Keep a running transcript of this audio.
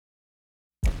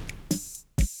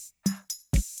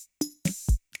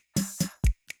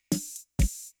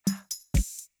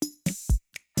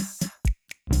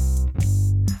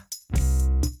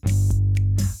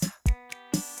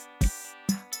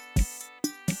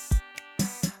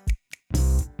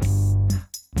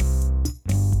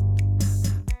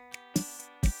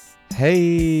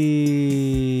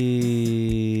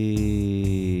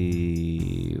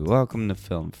Hey, welcome to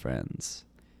Film Friends.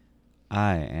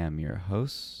 I am your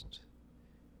host,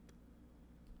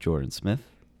 Jordan Smith,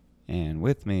 and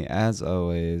with me, as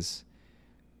always,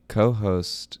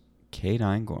 co-host Kate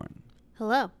Eingorn.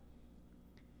 Hello.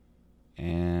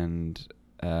 And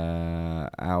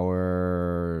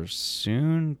our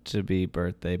soon-to-be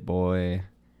birthday boy,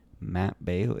 Matt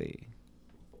Bailey.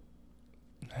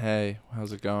 Hey,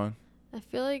 how's it going? I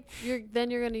feel like you're going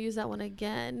to use that one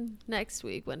again next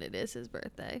week when it is his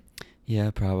birthday.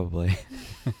 Yeah, probably.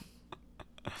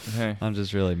 Hey, I'm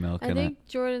just really milking I it. think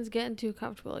Jordan's getting too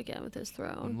comfortable again with his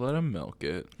throne. let him milk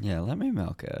it. Yeah, let me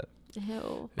milk it.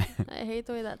 Ew. I hate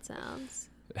the way that sounds.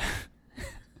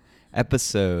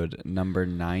 Episode number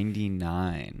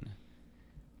 99.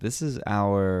 This is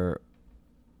our,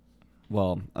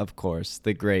 well, of course,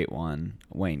 the great one,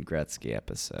 Wayne Gretzky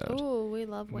episode. Ooh, we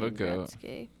love Wayne Look out.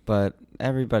 Gretzky. But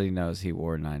everybody knows he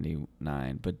wore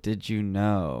 99. But did you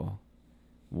know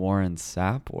Warren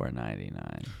Sapp wore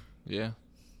 99? Yeah.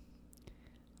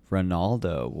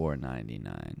 Ronaldo wore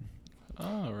 99.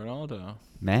 Oh, Ronaldo.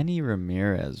 Manny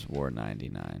Ramirez wore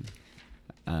 99.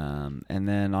 And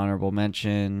then honorable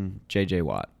mention, J.J.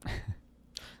 Watt.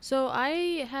 So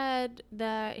I had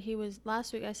that he was,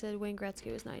 last week I said Wayne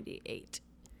Gretzky was 98.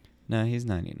 No, he's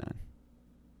 99.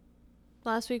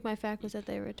 Last week my fact was that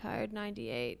they retired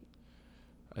 98.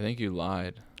 I think you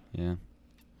lied. Yeah.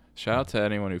 Shout out to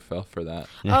anyone who fell for that.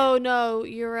 Yeah. Oh, no,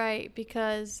 you're right,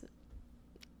 because,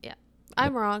 yeah,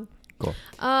 I'm wrong. Cool.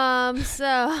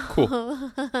 So,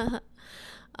 Cool.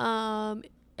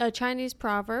 a Chinese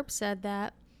proverb said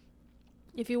that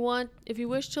if you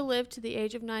wish to live to the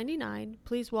age of 99,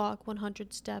 please walk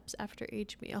 100 steps after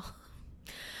each meal.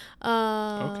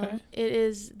 Okay. It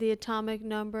is the atomic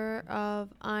number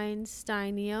of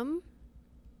Einsteinium.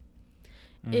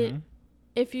 Mhm.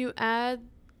 If you add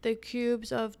the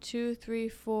cubes of 2, 3,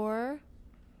 4,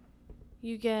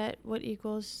 you get what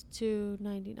equals to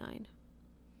 99.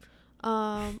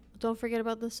 Don't forget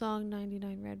about the song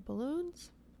 99 Red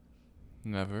Balloons.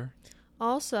 Never.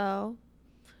 Also,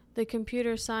 the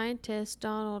computer scientist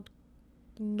Donald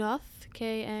Knuth,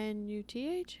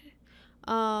 Knuth,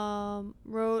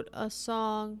 wrote a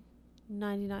song,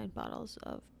 99 Bottles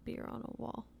of Beer on a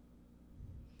Wall.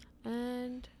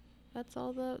 And that's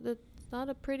all it's not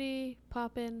a pretty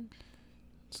poppin'.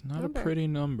 It's not Number. a pretty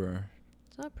number.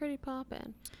 It's not pretty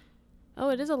poppin'. Oh,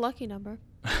 it is a lucky number.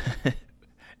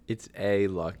 It's a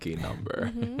lucky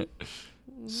number. Mhm.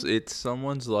 It's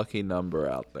someone's lucky number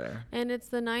out there. And it's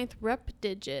the 9th rep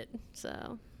digit,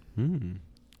 so.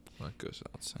 What goes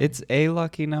out saying? It's a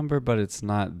lucky number, but it's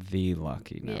not the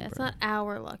lucky number. Yeah, it's not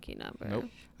our lucky number. Nope.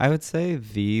 I would say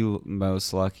the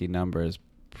most lucky number is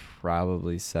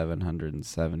probably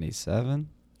 777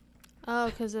 Oh,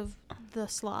 because of the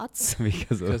slots.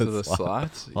 because Because of the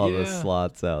slots? All the Yeah.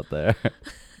 slots out there.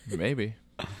 Maybe.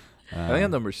 I think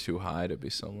that number's too high to be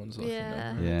someone's lucky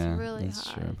Yeah. number. Yeah, It's really that's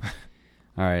high. true.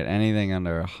 All right, anything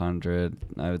under 100,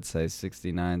 I would say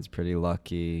 69 is pretty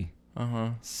lucky.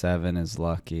 Uh-huh. 7 is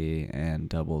lucky, and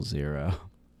 00.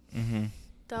 Mm-hmm.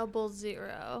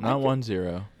 00. Not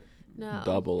 10. No.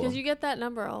 double Because them. you get that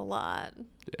number a lot.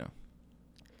 Yeah.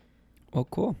 Well,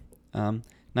 cool.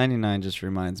 99 just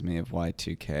reminds me of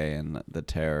Y2K and the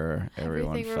terror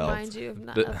everyone Everything felt. reminds you of,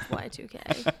 The- of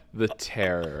Y2K. The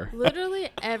terror. Literally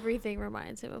everything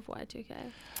reminds him of Y2K.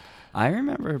 I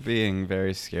remember being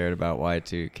very scared about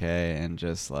Y2K and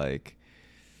just like,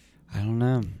 I don't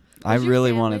know. I Was your really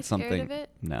family wanted scared something. of it?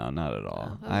 No, not at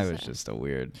all. Oh, I I was was just a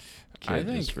weird I kid,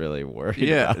 just think- really worried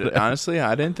Yeah, about it. honestly,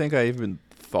 I didn't think I even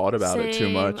thought about it too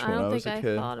Same. much when I was don't a think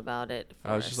kid. I thought about it for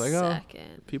I was a just like, oh,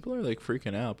 second. People are like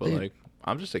freaking out, but Dude. like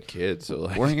I'm just a kid, so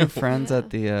like. Weren't your friends Yeah. at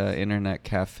the internet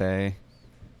cafe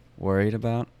worried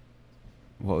about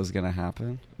what was going to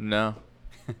happen? No.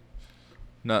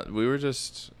 No, we were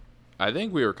just. I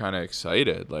think we were kind of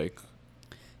excited, like.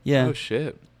 Yeah. Oh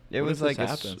shit. It What was if like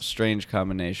this a happens? strange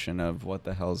combination of what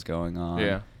the hell's going on.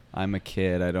 Yeah. I'm a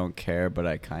kid. I don't care, but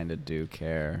I kind of do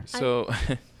care. So,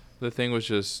 the thing was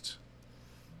just.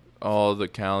 All the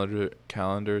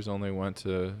calendars only went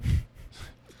to.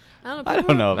 I don't know. I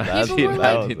don't know if that's- People were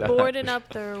like 99. boarding up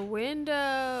their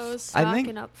windows, I think-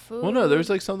 stocking up food. Well, no, there was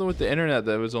like something with the internet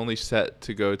that was only set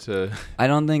to go to. I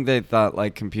don't think they thought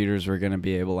like computers were going to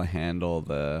be able to handle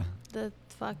the the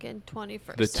fucking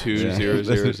 21st The century.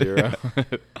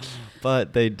 2000.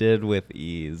 but they did with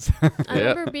ease. I Yeah.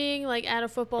 remember being like at a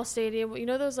football stadium. You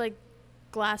know those like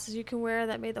glasses you can wear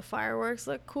that made the fireworks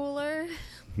look cooler?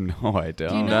 No, I don't.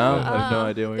 Do you No, know? I have no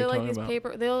idea what they're you're like talking these about.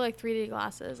 paper. They look like 3D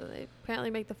glasses, and they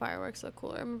apparently make the fireworks look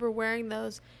cooler. I remember wearing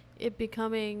those it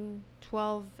becoming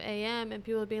 12 a.m. and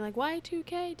people being like,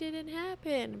 Y2K didn't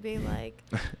happen. Being like,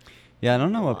 Yeah, I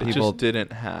don't know what It It people just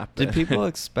didn't happen. did. People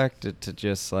expect it to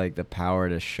just like the power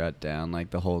to shut down, like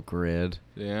the whole grid.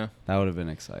 Yeah. That would have been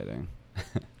exciting.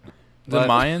 The But-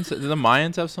 Mayans. Did the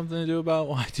Mayans have something to do about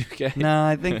Y2K? No,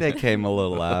 I think they came a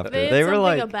little after. They had They were something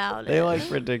like about they it. like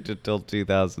predicted till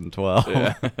 2012.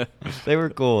 Yeah. They were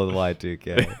cool with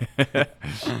Y2K.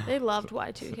 they loved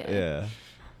Y2K. Yeah.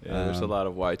 Yeah, there's a Um, lot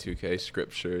of Y2K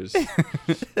scriptures.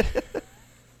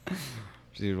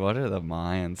 Dude, what are the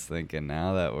Mayans thinking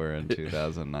now that we're in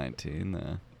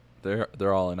 2019?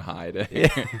 They're all in hiding.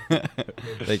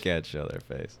 They can't show their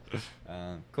face.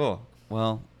 Cool.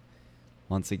 Well,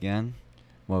 once again,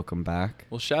 welcome back.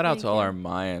 Well, shout out Thank to all you. our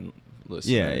Mayan listeners.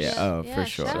 Yeah, yeah. Oh, Yeah, for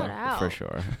sure. shout out. For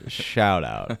sure. Shout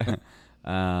out.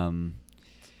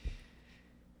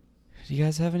 Do you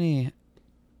guys have any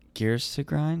gears to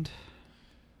grind?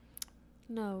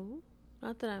 No,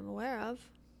 not that I'm aware of.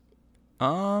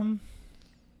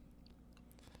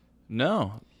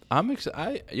 No, I'm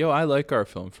excited. I like our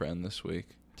film friend this week.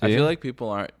 Do I you? feel like people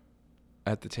aren't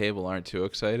at the table aren't too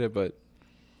excited, but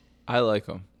I like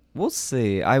them. We'll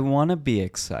see. I want to be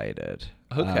excited.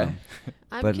 Okay.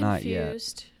 I'm But not yet.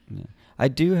 confused. Yeah. I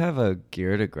do have a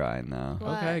gear to grind though.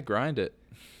 What? Okay, grind it.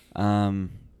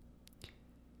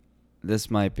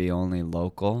 This might be only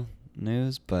local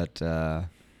news, but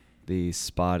the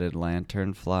spotted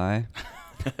lanternfly.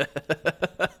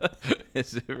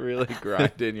 Is it really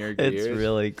grinding your gears? It's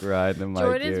really grinding my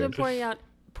Jordan's gears. been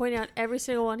pointing out every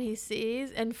single one he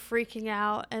sees and freaking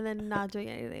out and then not doing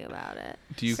anything about it.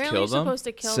 Do you Apparently kill you're them? supposed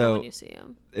to kill them So- when you see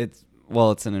them. It's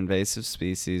an invasive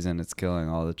species and it's killing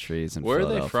all the trees in Where are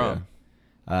they Philadelphia.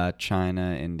 from?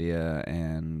 China, India,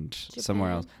 and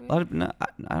somewhere else. Japan, A lot of no,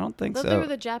 I don't think Thought so. they were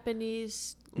the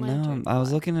Japanese No, lantern. I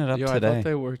was looking it up Yo, I today. thought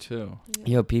they were too.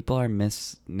 Yo, people are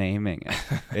misnaming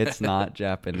it. It's not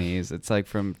Japanese. It's like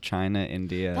from China,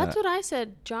 India. That's what I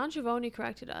said. John Giovanni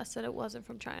corrected us, said it wasn't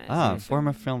from China. Ah, It's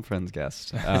former from- Film Friends guest.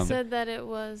 said that it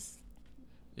was.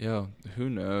 Yo, who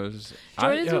knows?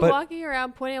 Jordan's been But- walking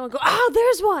around pointing out and go, oh,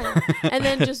 there's one. And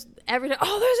then just every time,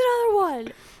 oh, there's another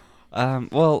one.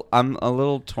 Well, I'm a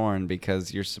little torn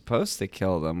because you're supposed to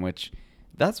kill them, which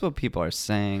that's what people are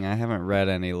saying. I haven't read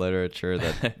any literature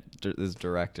that is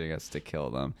directing us to kill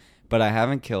them, but I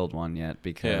haven't killed one yet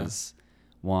because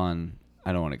one,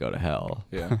 I don't want to go to hell.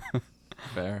 Yeah.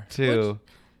 Fair. Two,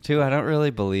 I don't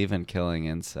really believe in killing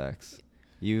insects.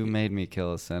 You made me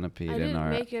kill a centipede I in didn't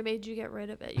our. make you. I made you get rid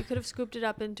of it. You could have scooped it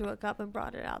up into a cup and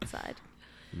brought it outside.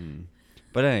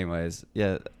 But anyways,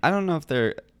 yeah, I don't know if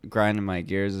they're grinding my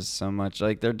gears so much.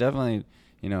 Like they're definitely,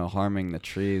 harming the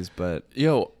trees, but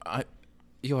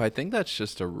I think that's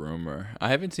just a rumor. I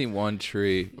haven't seen one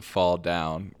tree fall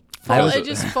down. It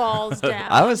just falls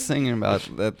down. I was thinking about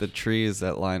that the trees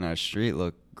that line our street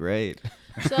look great.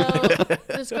 So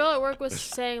this girl at work was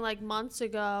saying like months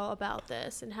ago about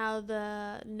this and how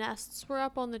the nests were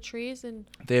up on the trees and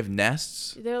They have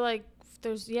nests. they're like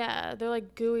they're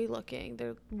like gooey looking.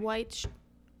 They're white,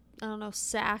 I don't know,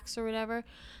 sacks or whatever.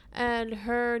 And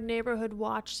her neighborhood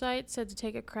watch site said to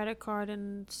take a credit card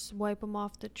and wipe them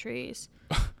off the trees.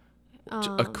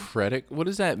 A credit? What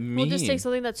does that mean? We'll just take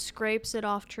something that scrapes it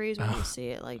off trees when you see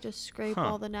it. Like just scrape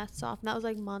all the nests off. And that was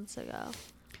like months ago.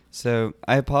 So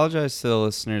I apologize to the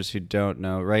listeners who don't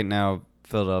know. Right now,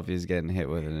 Philadelphia is getting hit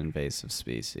with an invasive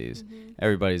species. Mm-hmm.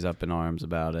 Everybody's up in arms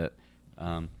about it.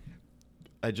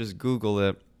 I just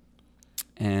Googled it,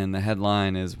 and the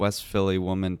headline is West Philly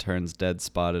woman turns dead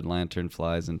spotted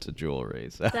lanternflies into jewelry.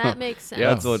 So That makes sense.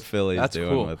 that's what Philly's That's doing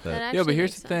cool. with That it. Yeah, actually but here's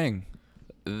makes the sense. thing.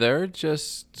 They're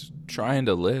just trying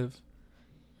to live.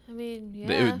 I mean,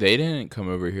 yeah. They didn't come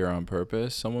over here on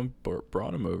purpose. Someone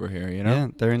brought them over here, you know? Yeah,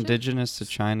 they're indigenous to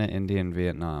China, India, and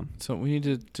Vietnam. So we need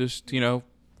to just,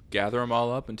 gather them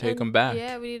all up and take And, them back.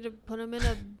 Yeah, we need to put them in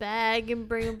a bag and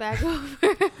bring them back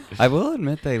over. I will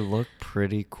admit they look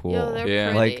pretty cool. Yo, they're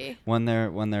Yeah. pretty. Like when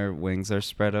their wings are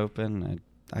spread open,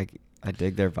 I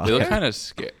dig their vibe. They look kind of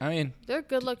scary. I mean, They're a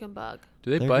good-looking bug.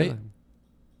 do they They're bite? good.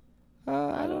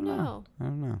 I don't know. I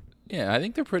don't know. Yeah, I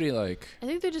think they're pretty like, I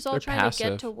think they're just all They're trying to passive.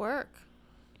 get to work.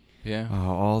 yeah.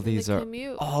 Oh, in the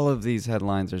commute. all of these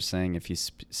headlines are saying if you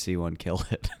see one, kill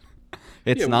it.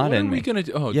 It's Yeah, not what in are me. we gonna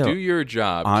do? Oh, Yo, do your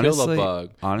job. Kill honestly- a bug.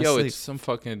 Yo, honestly- it's some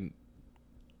fucking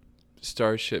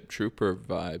Starship Trooper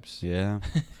vibes. Yeah.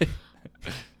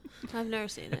 I've never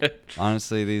seen it.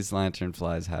 Honestly, these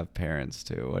lanternflies have parents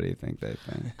too. What do you think they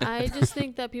think? I just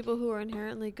think that people who are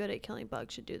inherently good at killing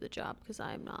bugs should do the job because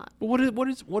I'm not. But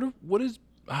what is?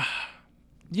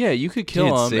 Yeah, you could kill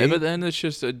Dude, them, see? but then it's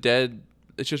just a dead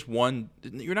it's just one.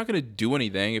 You're not gonna do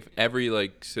anything if every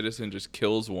like citizen just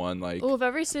kills one. Like, Oh, if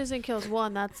every citizen kills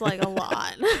one, that's like a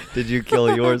lot. Did you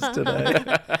kill yours today?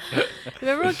 If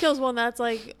everyone kills one, that's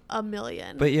like a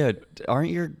million. But yeah, aren't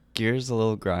your gears a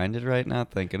little grinded right now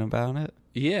thinking about it?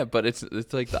 yeah, but it's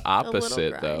like the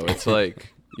opposite though. grind. It's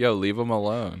like, yo, leave them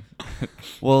alone.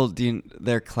 Well,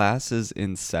 their class is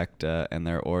Insecta and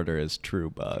their order is True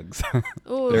Bugs.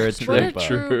 Ooh, They're a what true a bug.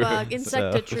 true bug. So-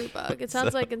 Insecta true bug. It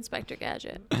sounds like Inspector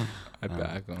Gadget. I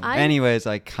back them. Anyways,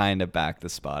 I kind of back the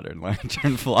spotted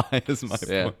lanternfly is my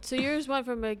Yeah. point. So yours went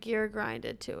from a gear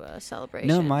grinded to a celebration.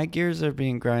 No, my gears are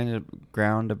being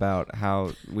ground about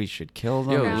how we should kill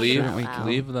them. Yo, Ground leave out loud.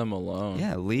 leave them alone.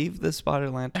 Yeah, leave the spotted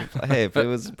lanternfly. Hey, if it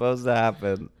was supposed to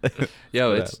happen.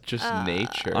 Yo, Yeah. it's just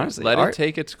nature. Honestly, let art- it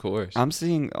take its course. I'm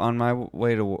seeing on my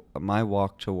way to my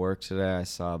walk to work today, I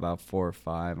saw about 4 or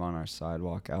 5 on our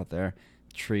sidewalk out there.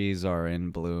 Trees are in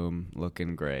bloom,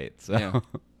 looking great. So Yeah.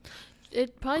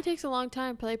 It probably takes a long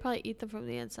time. They probably eat them from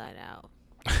the inside out.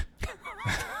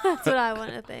 That's what I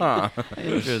want to think. Huh.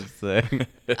 interesting.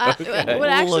 What We'll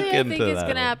actually look I think into is that gonna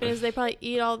one. happen is they probably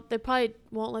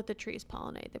won't let the trees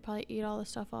pollinate. They probably eat all the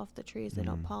stuff off the trees. They Mm.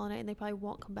 don't pollinate, and they probably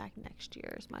won't come back next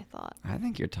year. Is my thought. I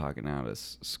think you're talking out of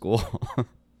school.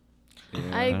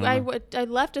 Yeah. don't know. I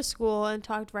left a school and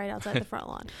talked right outside the front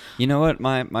lawn You know what?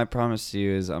 My promise to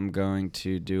you is I'm going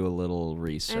to do a little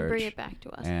research and bring it back to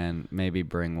us. and maybe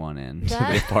bring one in to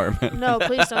That- the apartment. No,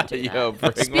 please don't do Yo,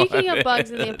 that. bring Speaking one of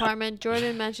bugs in the in. apartment,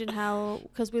 Jordan mentioned how,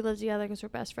 because we live together because we're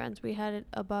best friends, we had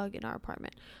a bug in our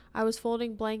apartment. I was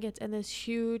folding blankets and this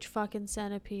huge fucking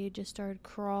centipede just started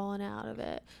crawling out of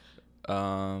it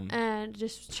and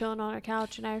just chilling on our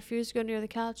couch. And I refused to go near the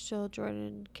couch till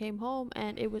Jordan came home,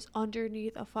 and it was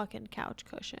underneath a fucking couch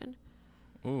cushion.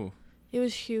 Ooh. It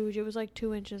was huge. It was like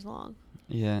 2 inches long.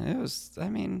 Yeah, it was. I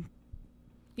mean,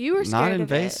 You were scared not of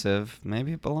invasive.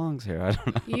 Maybe it belongs here. I don't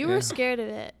know. it. You Yeah. were scared of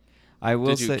it. I will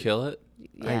Did you say kill it?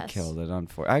 Yes. I killed it.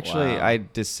 Actually, Wow. I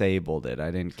disabled it.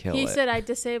 I didn't kill He it. said I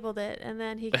disabled it, and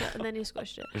then he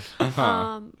squished it.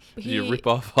 Did you rip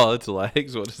off all its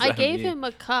legs? What does I that gave mean? him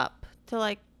a cup to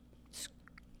like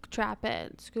trap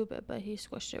it and scoop it, but he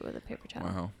squished it with a paper towel.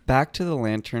 Wow. Back to the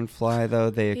lanternfly, though,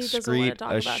 they He doesn't wanna excrete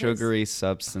talk a about his- sugary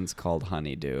substance called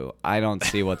honeydew. I don't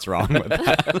see what's wrong with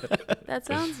that. That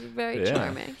sounds very Yeah.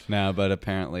 charming. No, but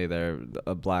apparently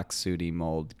a black sooty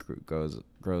mold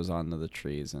grows onto the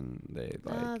trees, and they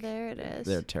Oh, there it is.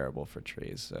 they're terrible for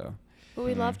trees. So But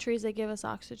we love trees. They give us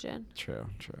oxygen. true.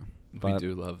 We But-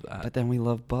 do love that. But then we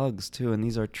love bugs too, and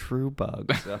these are true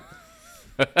bugs. So.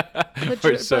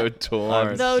 We're so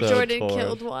torn. Though so Jordan torn.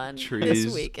 killed one Trees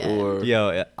this weekend. or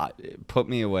Yo, put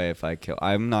me away if I kill.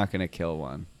 I'm not gonna kill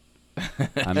one.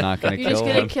 I'm not gonna You're kill just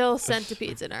gonna one. kill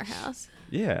centipedes in our house.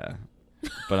 Yeah,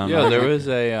 but I'm Yo, not. there was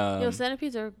a Yo,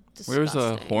 centipedes are disgusting. there was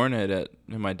a hornet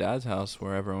in my dad's house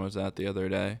where everyone was at the other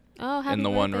day, Oh, happy in the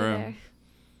one birthday room.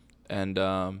 there.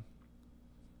 and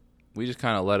we just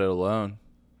kind of let it alone.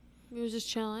 We was just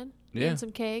chilling. Yeah. Eating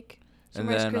some cake. Some And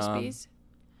Rice then, Krispies.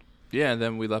 Yeah, and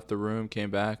then we left the room,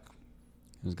 came back,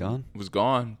 It was gone, was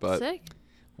gone, but Sick.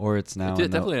 or it's now. it in the-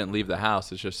 definitely didn't leave the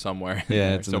house. It's just somewhere. Yeah,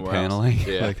 there, it's in the somewhere else. paneling.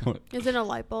 Yeah. Like, what- Is it a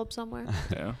light bulb somewhere?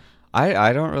 Yeah.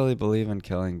 I don't really believe in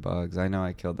killing bugs. I know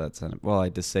I killed that centipede. Well, I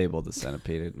disabled the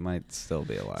centipede. It might still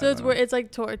be alive. So it's I where don't- it's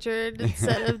like tortured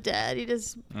instead of dead. He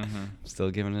just Mm-hmm.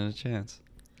 still giving it a chance.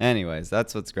 Anyways,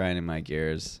 that's what's grinding my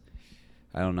gears.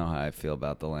 I don't know how I feel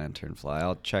about the lanternfly.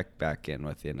 I'll check back in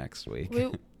with you next week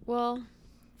well,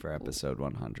 for episode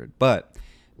 100. But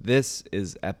this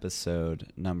is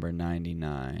episode number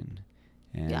 99.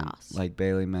 And Yes. like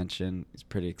Bailey mentioned, he's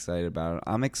pretty excited about it.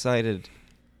 I'm excited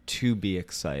to be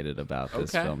excited about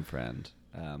this Okay. film, friend.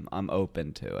 I'm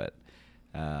open to it.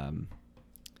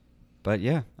 But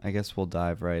yeah, I guess we'll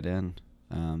dive right in.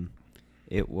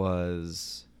 It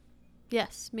was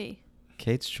yes, me.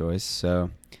 Kate's choice,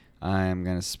 so I'm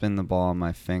going to spin the ball on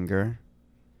my finger,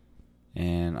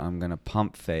 and I'm going to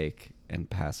pump fake and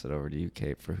pass it over to you,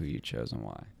 Kate, for who you chose and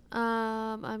why.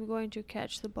 I'm going to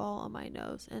catch the ball on my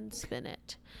nose and spin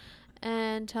it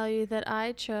and tell you that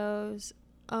I chose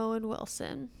Owen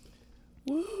Wilson.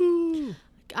 Woohoo!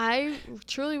 I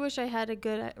truly wish I had a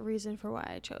good reason for why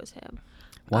I chose him.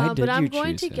 Why did but I'm you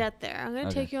going choose to him? get there. I'm going to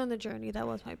Okay. take you on the journey. That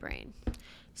was my brain.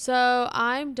 So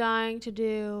I'm dying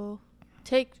to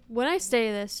when I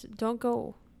say this, don't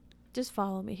go, just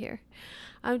follow me here.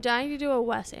 I'm dying to do a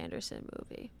Wes Anderson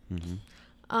movie. Mm-hmm.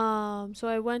 So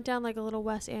I went down like a little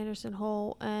Wes Anderson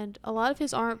hole, and a lot of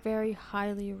his aren't very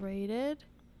highly rated.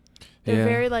 They're Yeah.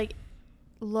 very like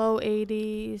low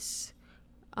 80s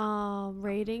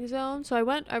rating zone. So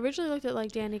I originally looked at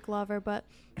like Danny Glover, but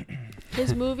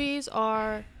his movies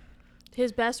are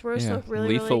his best worst Yeah, look really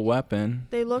Lethal really, Weapon.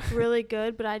 they looked really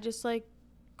good, but I just like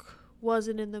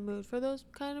wasn't in the mood for those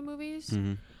kind of movies.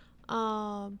 Mhm.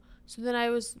 So then I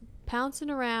was pouncing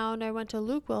around. I went to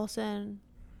Luke Wilson,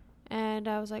 and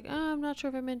I was like, oh, I'm not sure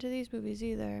if I'm into these movies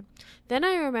either. Then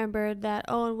I remembered that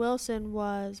Owen Wilson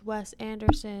was Wes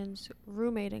Anderson's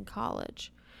roommate in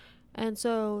college, and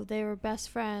so they were best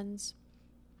friends,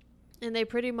 and they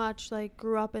pretty much like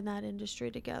grew up in that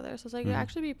industry together. So it's like it'd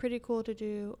actually be pretty cool to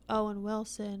do Owen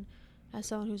Wilson as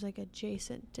someone who's like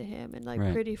adjacent to him and like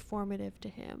Right. pretty formative to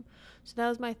him. So that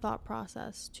was my thought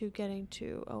process to getting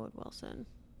to Owen Wilson.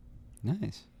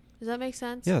 Nice. Does that make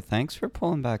sense? Yeah, thanks for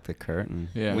pulling back the curtain.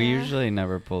 Yeah. We Yeah. usually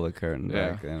never pull the curtain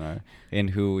Yeah. back in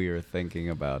who we were thinking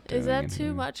about doing. Is that and too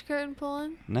who- much curtain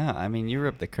pulling? No, I mean you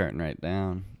ripped the curtain right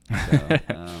down. So,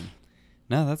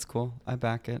 no, that's cool. I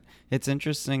back it. It's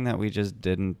interesting that we just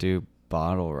didn't do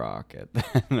Bottle Rocket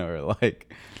then, or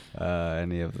like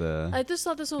any of the. I just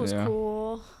thought this one was Yeah.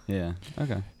 cool. Yeah.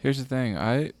 Okay. Here's the thing.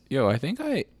 I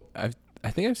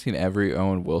think I've seen every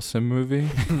Owen Wilson movie.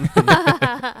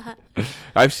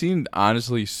 I've seen,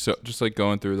 honestly, so just like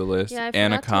going through the list. Yeah, I forgot to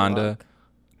Anaconda, look.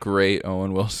 great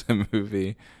Owen Wilson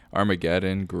movie.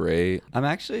 Armageddon, great. I'm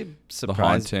actually The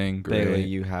surprised, Haunting, Bailey, great.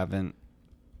 you haven't.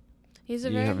 He's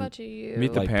You very haven't much a you.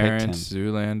 Meet the like, picked Parents,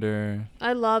 Zoolander,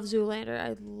 I love Zoolander.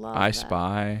 I love I that.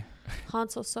 Spy,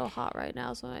 Hansel's so hot right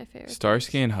now. It's one of my favorites.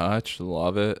 Starsky and Hutch,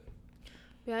 love it.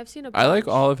 Yeah, I've seen a I like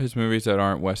bunch. all of his movies that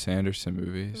aren't Wes Anderson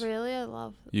movies. Really? I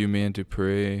love. You, Me, and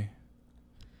Dupree.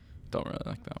 Don't really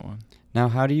like that one. Now,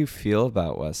 how do you feel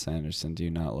about Wes Anderson? Do you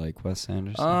not like Wes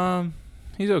Anderson?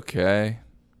 He's okay.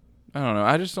 I don't know.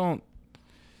 I just don't.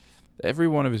 Every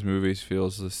one of his movies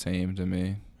feels the same to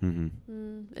me.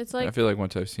 Mm-hmm. It's I like feel like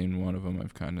once I've seen one of them,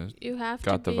 I've kind of you have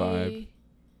got to the be vibe.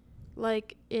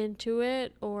 like into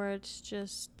it, or it's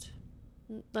just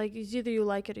like it's either you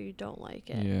like it or you don't like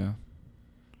it. yeah.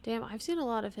 Damn, I've seen a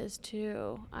lot of his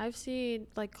too. I've seen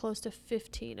like close to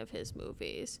 15 of his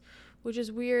movies, which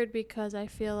is weird because I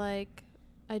feel like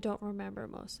I don't remember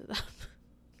most of them.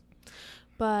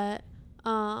 But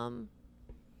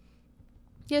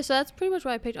yeah, so that's pretty much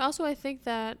what I picked. Also, I think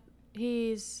that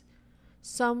he's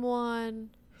someone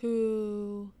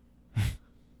who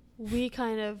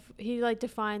he like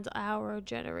defines our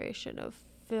generation of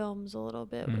films a little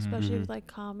bit, Mhm. especially Mhm. with like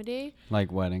comedy.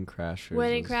 Like Wedding Crashers.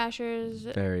 Wedding is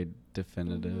Crashers. Very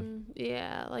definitive. Mhm.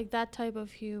 Yeah, like that type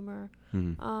of humor.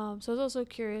 Mhm. So I was also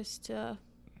curious to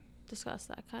discuss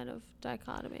that kind of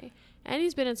dichotomy. And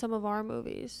he's been in some of our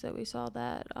movies that we saw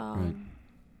that. Right.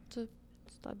 So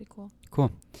that'd be cool.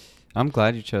 Cool. I'm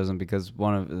glad you chose him because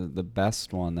one of the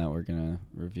best one that we're gonna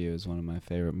review is one of my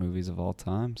favorite movies of all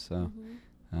time. So,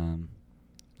 Mhm.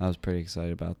 I was pretty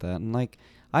excited about that. And like,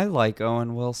 I like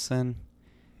Owen Wilson,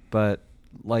 but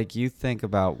like you think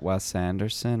about Wes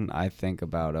Anderson, I think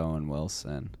about Owen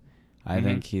Wilson. I Mhm.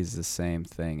 think he's the same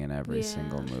thing in every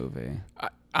single Yeah. movie.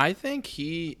 I think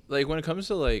he, like, when it comes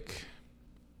to like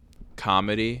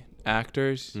comedy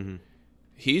actors,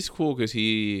 he's cool because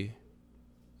he's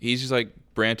just like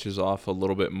branches off a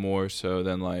little bit more so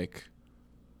than like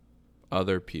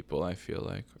other people, I feel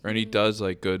like. And he Mhm. does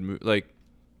like good like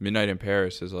Midnight in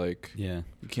Paris is like, Yeah.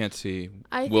 you can't see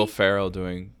I Will think- Ferrell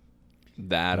doing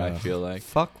that. I Ugh. feel like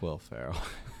Fuck Will Ferrell.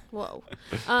 Whoa.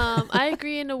 I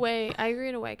agree in a way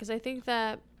because I think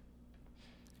that,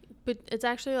 but it's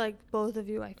actually like both of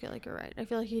you, I feel like are right. I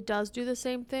feel like he does do the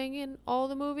same thing in all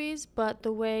the movies, but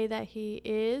the way that he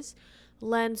is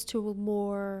lends to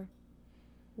more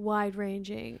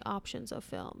wide-ranging options of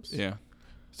films. yeah.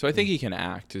 So I think he can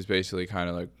act is basically kind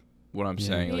of like what I'm Yeah.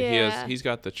 saying. Like Yeah. he's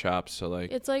got the chops to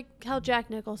like. It's like how Jack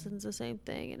Nicholson's the same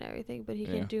thing and everything, but he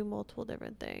Yeah. can do multiple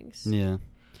different things. Yeah.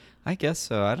 I guess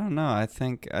so. I don't know. I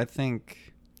think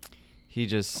he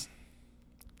just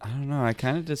I don't know. I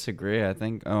kind of disagree. I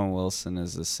think Owen Wilson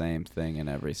is the same thing in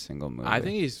every single movie. I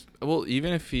think he's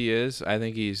even if he is, I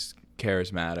think he's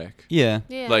charismatic. Yeah.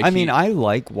 Yeah. Like, I mean, he- I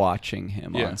like watching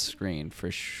him Yeah. on screen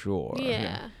for sure.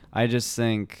 yeah. I just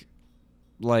think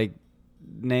like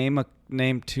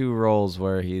name two roles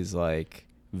where he's like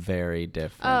very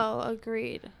different. Oh,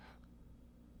 agreed.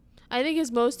 I think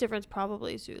his most difference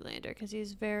probably Zoolander because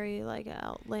he's very like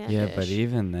outlandish. Yeah, but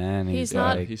even then he's, He's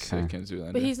not- like He's sick in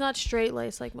Zoolander. But he's not straight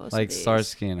laced like most like of these.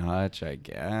 Starsky and Hutch, I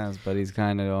guess, but he's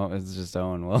kind of it's just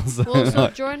Owen Wilson. Well, so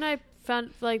Jordan and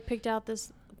I picked out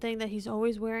this thing that he's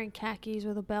always wearing khakis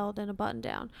with a belt and a button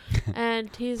down,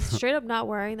 and he's straight up not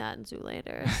wearing that in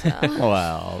Zoolander. So.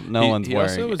 Well, no one's he wearing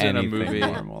also was in a anything movie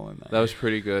normal in that. that was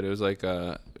pretty good. It was like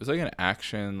an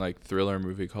action like thriller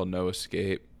movie called No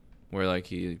Escape, where like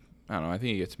I think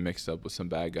he gets mixed up with some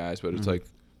bad guys, but it's Mhm. like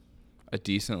a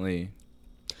decently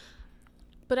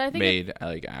But I think made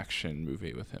like action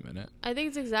movie with him in it. I think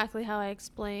it's exactly how I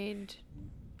explained,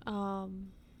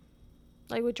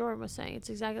 like what Jordan was saying. It's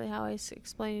exactly how I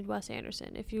explained Wes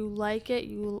Anderson. If you like it,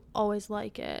 you will always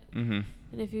like it. Mm-hmm.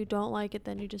 And if you don't like it,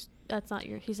 then he's not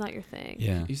your thing.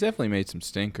 Yeah. He's definitely made some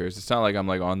stinkers. It's not like I'm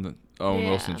like on the Owen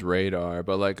Wilson's radar,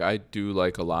 but like I do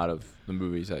like a lot of the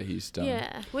movies that he's done.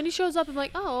 Yeah. When he shows up, I'm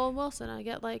like, oh, Owen Wilson. I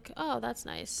get like, oh, that's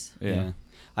nice. Yeah.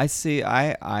 I see.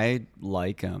 I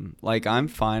like him. Like, I'm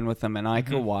fine with him, and I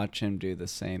could Mhm. watch him do the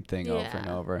same thing over and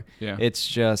Yeah. over. Yeah. It's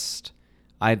just,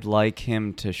 I'd like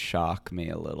him to shock me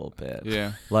a little bit.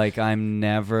 Yeah. Like, I'm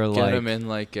never Get like. him in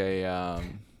like a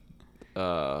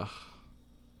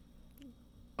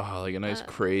like a nice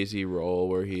crazy role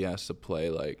where he has to play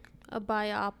like A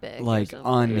biopic. or like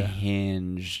something.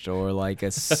 unhinged or like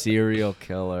a serial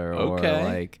killer Okay. or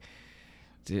like.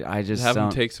 Dude, I just have him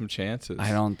don't. take some chances.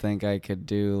 I don't think I could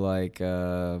do like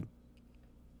Little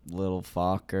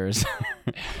Fockers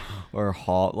or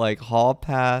Hall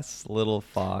Pass, Little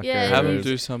Fockers. Yeah, have him he's-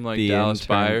 do some like The Dallas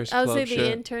Intern. Buyers I would Club say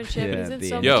shit. The Internship. Yeah, He's in The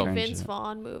so Yo. many Vince Internship.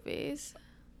 Vaughn movies.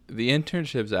 The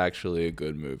Internship's actually a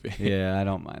good movie. Yeah, I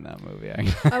don't mind that movie.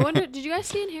 I wonder, did you guys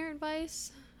see Inherent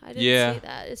Vice? I didn't Yeah. see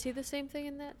that. Is he the same thing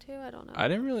in that too? I don't know. I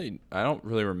don't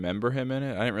really remember him in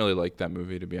it. I didn't really like that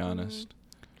movie, to be honest.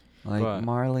 Like But-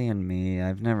 Marley and Me,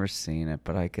 I've never seen it,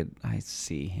 but I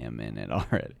see him in it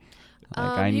already.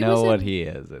 Like I He know was what in- he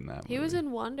is in that movie. He was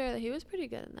in Wonder. He was pretty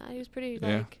good in that. He was pretty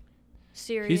Yeah. like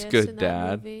serious. good in that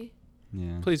dad. Movie.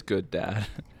 Yeah. Plays good dad.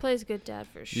 Plays good dad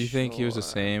for sure. Do you think he was the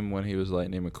same when he was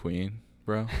Lightning McQueen,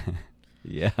 bro?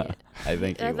 Yeah, I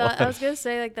think he was. I was gonna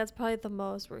say like that's probably the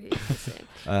most where he's the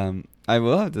same. I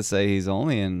will have to say he's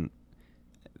only in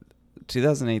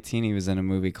 2018. He was in a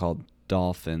movie called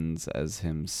Dolphins as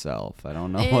himself. I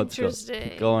don't know what's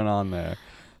Interesting. going on there.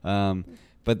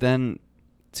 But then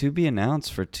to be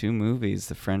announced for 2 movies,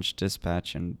 The French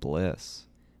Dispatch and Bliss.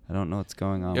 I don't know what's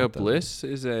going on. Yeah, with those. Bliss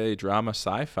is a drama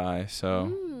sci-fi,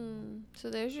 so So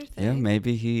there's your thing. Yeah,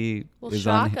 maybe he Will is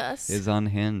shock us. is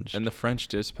unhinged. and The French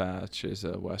Dispatch is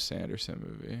a Wes Anderson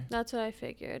movie That's what I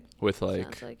figured. with like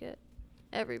Sounds like it.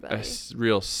 a Everybody.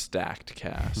 real stacked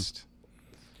cast.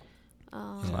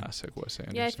 Um, Classic Wes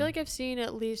Anderson. Yeah, I feel like I've seen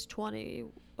at least 20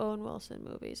 Owen Wilson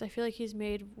movies. I feel like he's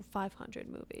made 500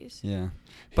 movies. Yeah,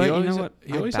 He but you always, know what?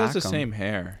 He I always has the back him. same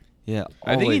hair. Yeah,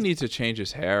 I think he always. needs to change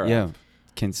his hair. Yeah,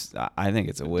 up. I think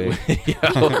it's a wig.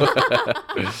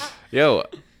 Yo,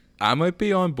 I might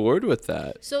be on board with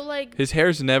that. So like His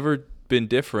hair's never been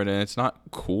different, and it's not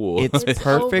cool. It's It's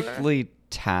perfectly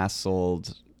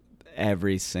tasseled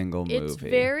every single movie. it's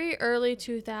very early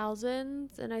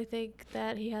 2000s, and I think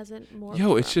that he hasn't more.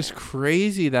 Yo, it's just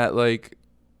crazy that like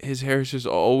his hair's just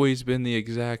always been the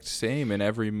exact same in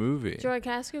every movie. Jordan,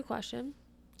 can I ask you a question?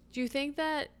 Do you think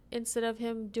that instead of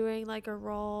him doing like a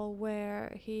role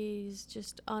where he's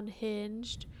just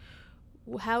unhinged,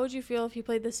 how would you feel if he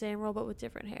played the same role but with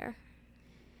different hair?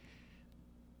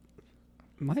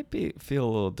 Might feel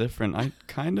a little different. I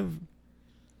kind of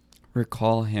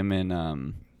recall him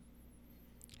in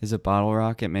is it Bottle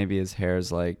Rocket? Maybe his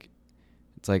hair's like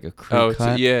it's like a crew Oh,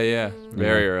 cut. yeah.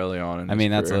 Very Yeah. early on in I his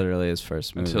mean, that's career. literally his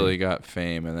first movie. Until he got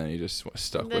fame, and then he just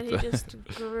stuck And then with he it. just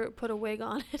put a wig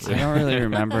on it. I don't really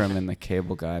remember him in The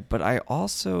Cable Guy, but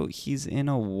he's in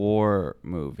a war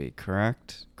movie,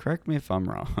 correct? Correct me if I'm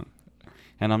wrong.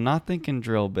 And I'm not thinking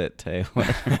Drill Bit Taylor.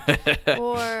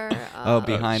 Or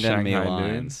Behind Enemy Shanghai Noon?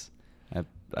 Lines. I think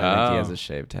he has Oh. a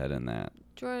shaved head in that.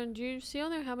 Jordan, do you see on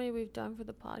there how many we've done for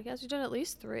the podcast? We've done at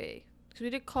least 3. Because we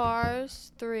did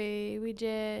Cars 3. We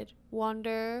did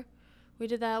Wonder. We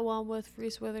did that one with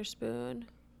Reese Witherspoon.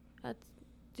 Can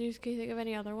you think of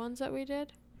any other ones that we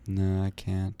did? No, I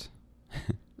can't.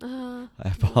 Uh, I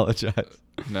apologize.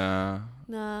 Nah.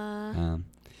 nah.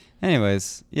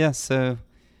 Anyways, yeah. So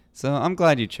I'm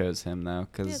glad you chose him though, Yeah,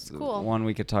 because it's cool. one,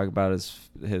 we could talk about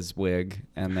his wig,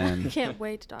 and I then can't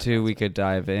wait to talk 2, about we it. could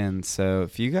dive in. So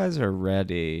if you guys are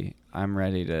ready, I'm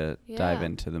ready to dive Yeah.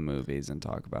 into the movies and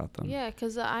talk about them. Yeah,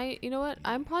 because you know what?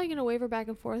 I'm probably going to waver back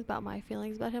and forth about my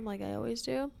feelings about him like I always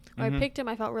do. When I Mhm. picked him,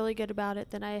 I felt really good about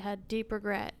it. Then I had deep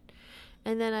regret.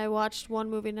 And then I watched one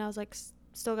movie and I was like,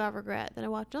 still got regret. Then I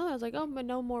watched another. I was like, oh, but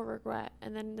no more regret.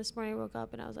 And then this morning I woke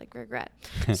up and I was like, regret.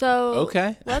 So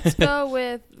Okay. let's go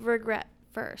with regret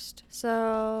first.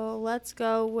 So let's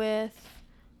go with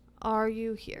Are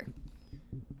You Here?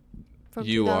 From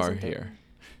You Are 2013. Here.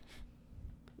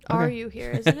 Are Okay. You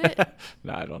Here, isn't it?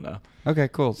 No, I don't know. Okay,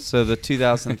 cool. So the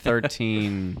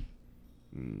 2013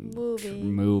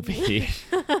 Movie.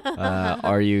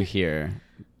 Are You Here?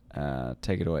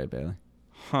 Take it away, Bailey.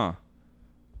 Huh.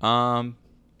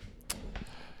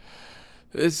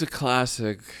 It's a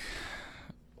classic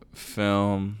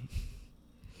film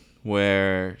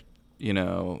where, you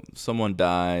know, someone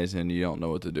dies and you don't know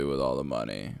what to do with all the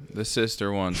money. The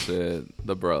sister wants it,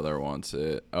 the brother wants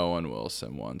it, Owen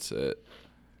Wilson wants it.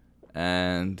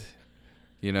 And,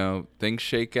 you know, things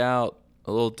shake out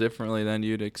a little differently than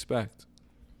you'd expect.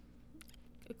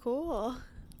 Cool.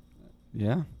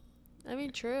 Yeah. I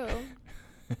mean, true.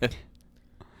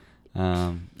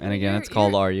 And again, You're- it's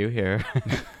called you're- Are You Here?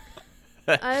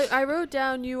 I wrote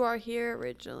down "You Are Here"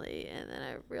 originally, and then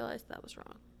I realized that was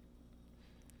wrong.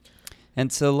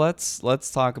 And so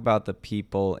let's talk about the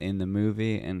people in the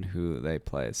movie and who they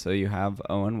play. So you have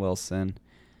Owen Wilson,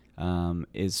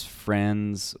 is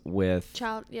friends with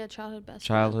Childhood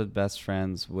best best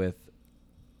friends with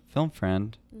film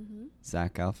friend friend. Mm-hmm.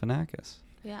 Zach Galifianakis.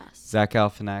 Yes. Zach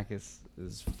Galifianakis'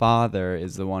 father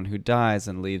is the one who dies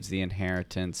and leaves the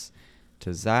inheritance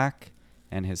to Zach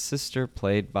and his sister,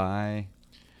 played by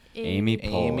Amy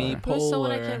Poehler. Who's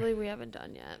someone I Poehler. can't believe we haven't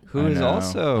done yet. who I is know.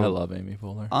 also I love Amy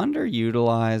Poehler.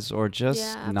 underutilized or just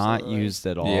Yeah, not absolutely. used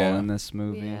at all Yeah. in this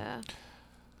movie. Yeah.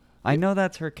 I know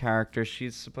that's her character.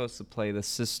 She's supposed to play the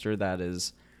sister that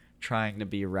is trying to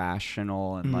be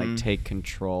rational and like Mhm. take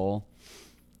control.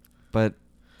 But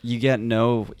you get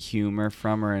no humor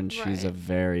from her, and she's a Right.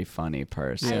 very funny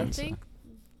person. I so- think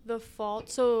the fault.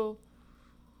 So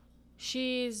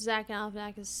she's Zach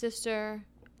Galifianakis' sister,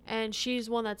 and she's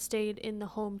one that stayed in the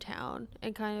hometown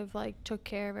and kind of like took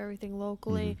care of everything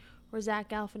locally, where Zach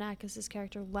Galifianakis'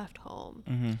 character left home.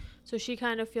 Mm-hmm. So she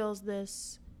kind of feels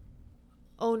this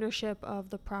ownership of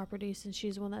the property since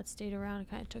she's the one that stayed around and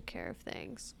kind of took care of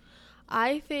things.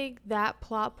 I think that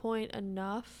plot point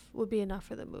would be enough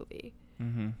for the movie.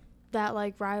 Mm-hmm. That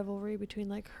like rivalry between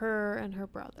like her and her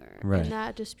brother Right. and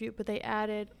that dispute, but they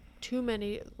added too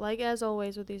many, like as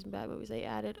always with these bad movies, they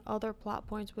added other plot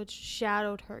points which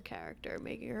shadowed her character,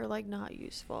 making her like not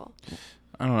useful.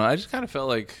 I don't know. I just kind of felt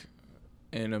like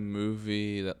in a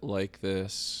movie that like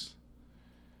this,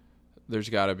 there's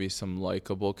got to be some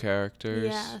likable characters.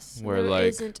 Yes, Where there like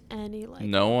isn't any like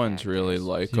no one's really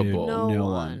likable. No, No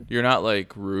one. one. You're not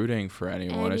like rooting for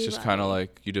anyone. It's just kind of Anybody.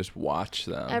 like you just watch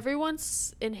them.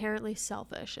 Everyone's inherently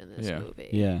selfish in this Yeah. movie.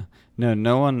 Yeah.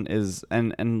 No one is,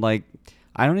 and like,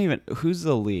 I don't even, who's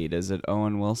the lead? Is it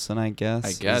Owen Wilson, I guess? I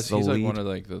Is guess the he's like lead? one of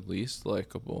like the least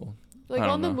likable. Like I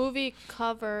don't on the know. movie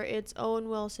cover, it's Owen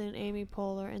Wilson, Amy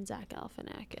Poehler, and Zach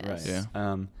Galifianakis. Right.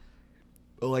 Yeah.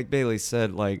 But like Bailey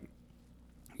said, like,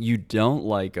 you don't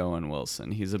like Owen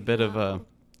Wilson. He's a bit of a, No.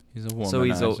 He's a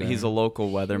womanizer. so he's a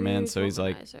local weatherman, Huge so he's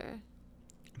like womanizer.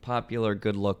 popular,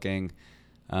 good looking,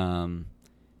 and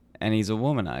he's a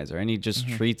womanizer, and he just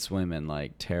Mhm. treats women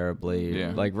like terribly,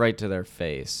 Yeah. like right to their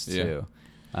face Yeah. too.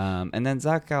 And then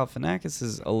Zach Galifianakis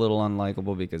is a little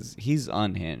unlikable because he's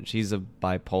unhinged. He's a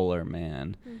bipolar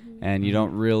man, Mhm. and you Mhm.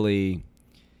 don't really,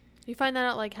 You find that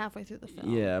out like halfway through the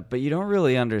film. yeah, but you don't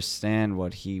really understand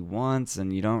what he wants,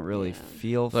 and you don't really Yeah.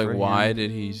 feel for like him. why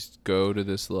did Mhm. he go to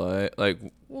this life? Like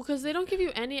Well, because they don't give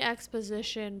you any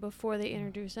exposition before they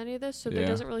introduce any of this, so there Yeah.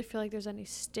 doesn't really feel like there's any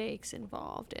stakes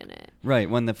involved in it. Right,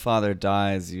 when the father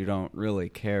dies, you don't really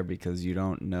care because you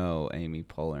don't know Amy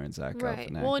Poehler and Zach Right.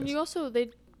 Galifianakis. Well, and you also they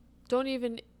don't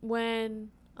even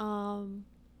when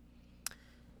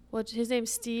what's his name,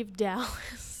 Steve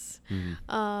Dallas.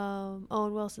 Mhm.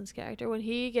 Owen Wilson's character, when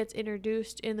he gets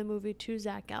introduced in the movie to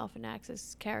Zach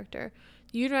Galifianakis' character,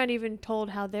 you're not even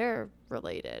told how they're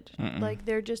related. Mm-mm. Like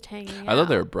they're just hanging out. I thought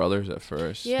they were brothers at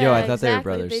first. Yeah. Yo, I thought they were exactly.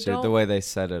 brothers They too. The don't- way they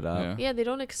set it up. Yeah. Yeah, they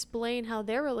don't explain how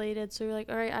they're related, so you're like,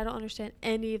 all right, I don't understand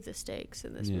any of the stakes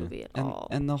in this Yeah. movie at and, all.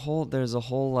 And there's a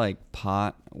whole like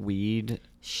pot weed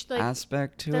Like,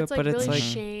 aspect to it, that's like but really it's like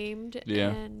shamed.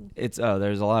 Yeah. And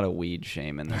there's a lot of weed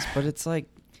shame in this, but it's like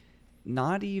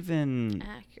not even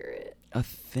accurate. a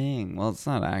thing. Well, it's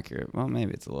not accurate. Well,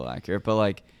 maybe it's a little accurate, but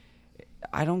like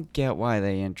I don't get why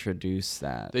they introduce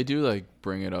that. They do like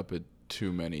bring it up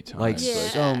too many times. Like, Yeah,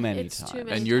 so many it's too times.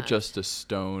 many and you're times. just a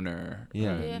stoner.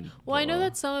 Yeah. Yeah. and Well, I know blah.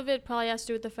 that some of it probably has to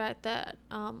do with the fact that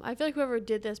I feel like whoever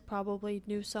did this probably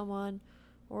knew someone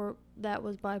or that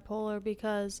was bipolar,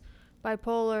 because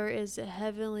bipolar is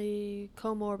heavily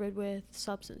comorbid with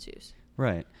substance use.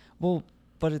 Right. Well,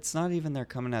 but it's not even they're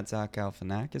coming at Zach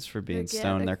Galifianakis for being Yeah,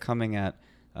 stoned. they're- They're coming at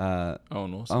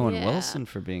Owen Wilson. Owen Yeah. Wilson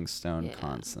for being stoned Yeah.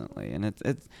 constantly, and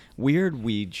it's weird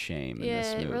weed shame in Yeah,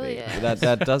 this it movie. really is.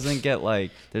 That doesn't get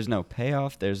like there's no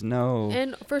payoff. There's no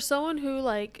And for someone who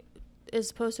like is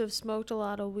supposed to have smoked a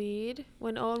lot of weed.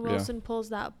 When Owen Yeah. Wilson pulls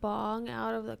that bong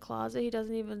out of the closet, he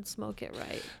doesn't even smoke it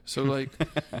right. So like,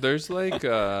 there's like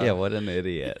Yeah, what an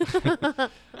idiot.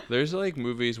 there's like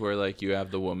movies where like you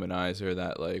have the womanizer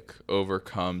that like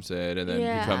overcomes it and then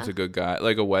Yeah. becomes a good guy,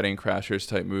 like a Wedding Crashers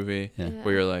type movie Yeah.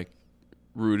 where you're like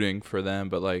rooting for them,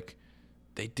 but like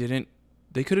they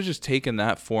could have just taken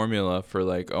that formula for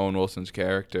like Owen Wilson's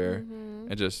character Mhm.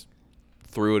 and just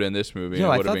threw it in this movie. Yo,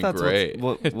 and I it would have thought been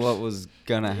that's great. what was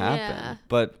gonna happen, Yeah.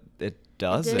 but it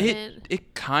doesn't. didn't.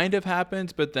 it kind of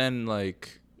happens, but then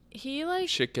like He like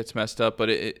shit gets messed up, but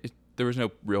it there was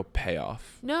no real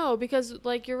payoff. no, because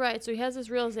like you're right. So he has this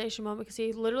realization moment because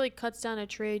he literally cuts down a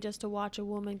tree just to watch a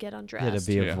woman get undressed. Yeah, to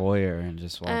be a Yeah. voyeur and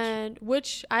just watch. And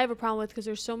which I have a problem with because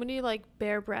there's so many like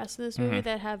bare breasts in this movie Mhm.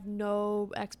 that have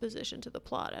no exposition to the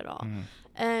plot at all. Mhm.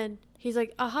 And he's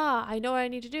like, aha, I know what I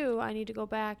need to do. I need to go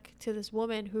back to this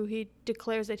woman who he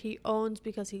declares that he owns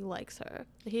because he likes her.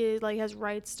 He like has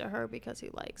rights to her because he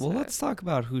likes Well, her. let's talk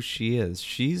about who she is.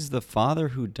 She's the father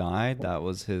who died. That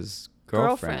was his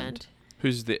girlfriend.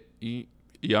 Who's the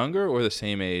younger or the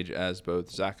same age as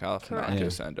both Zach Correct.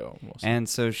 Galifianakis and Owen Wilson? And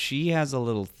so she has a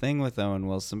little thing with Owen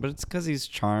Wilson, but it's because he's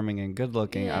charming and good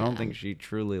looking. I don't Yeah. think she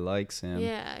truly likes him.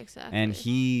 Yeah, exactly. And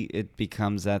it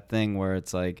becomes that thing where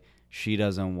it's like she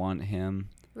doesn't want him,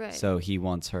 right. so he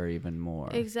wants her even more.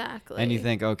 Exactly. And you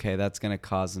think, okay, that's gonna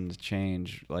cause him to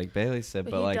change, like Bailey said,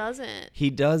 but but he like doesn't. he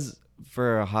does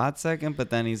for a hot second, but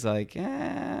then he's like,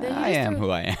 Then I he just am threw- who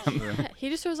I am. He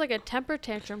just throws like a temper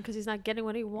tantrum because he's not getting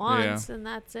what he wants, and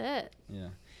that's it. Yeah.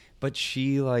 But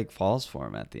she like falls for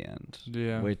him at the end.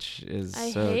 Yeah. Which is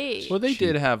I so hate- Well, they cheap.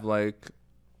 did have like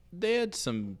they had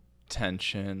some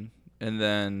tension, and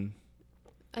then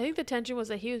I think the tension was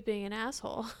that he was being an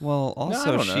asshole. Well, I also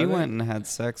don't know. she They- went and had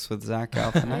sex with Zach know.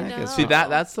 Galifianakis. see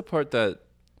that's the part that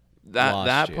Lost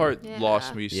that you. part Yeah.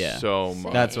 lost me Yeah. so Same.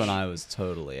 much. That's when I was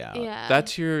totally out. Yeah.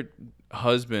 That's your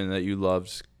husband that you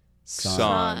love's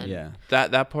son. Yeah.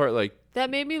 That part like that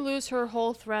made me lose her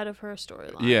whole thread of her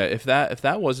storyline. yeah, if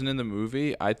that wasn't in the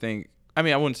movie, I think I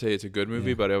mean I wouldn't say it's a good movie,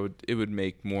 Yeah. but it would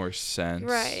make more sense.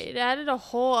 Right. It added a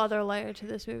whole other layer to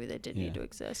this movie that didn't Yeah. need to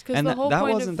exist. Because And the whole that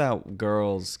point wasn't of, that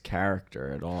girl's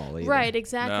character at all either. right,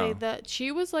 exactly. No. That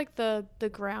she was like the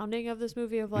grounding of this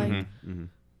movie of like Mhm. Mhm.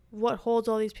 what holds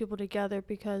all these people together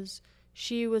because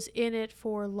she was in it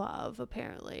for love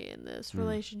apparently in this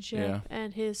relationship Yeah.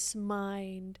 and his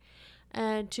mind,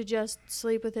 and to just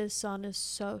sleep with his son is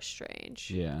so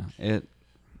strange. Yeah. It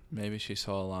Maybe she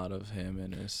saw a lot of him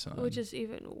and his son. Which is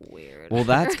even weird. Well,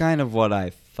 that's kind of what I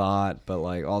thought, but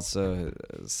like also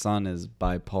his son is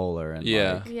bipolar and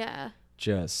Yeah. like yeah.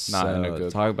 just Not in a so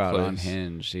good talk about place.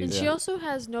 unhinged. And He's- she also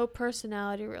has no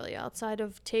personality really outside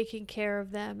of taking care of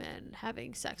them and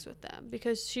having sex with them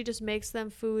because she just makes them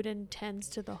food and tends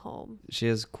to the home. She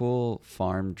has cool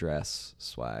farm dress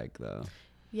swag though.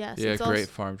 Yes. yeah, it's great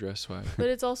Also, farm dress swag. but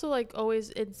it's also like always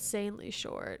insanely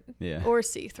short Yeah. or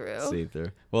see-through. See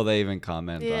through. Well, they even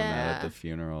comment on that at Yeah. the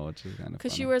funeral, which is kind of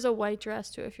Because funny. she wears a white dress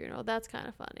to a funeral. That's kind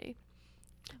of funny.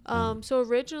 So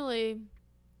originally,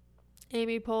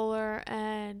 Amy Poehler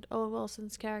and Owen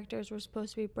Wilson's characters were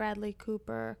supposed to be Bradley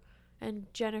Cooper and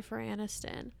Jennifer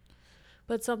Aniston.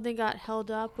 But something got held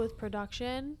up with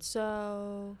production,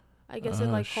 so I guess it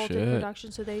Oh, like halted shit.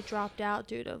 production, so they dropped out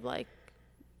due to like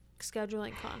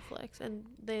scheduling conflicts, and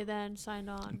they then signed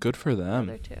on Good for the them.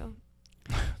 other two.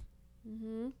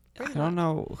 Mm-hmm. I don't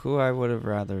know who I would have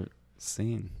rather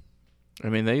seen. I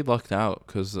mean, they lucked out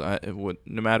because no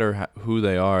matter who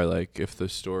they are, like if the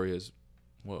story is,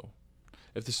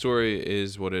 if the story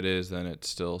is what it is, then it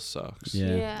still sucks.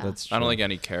 Yeah, Yeah. that's true. I don't think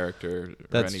any character or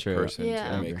That's any true. person's Yeah.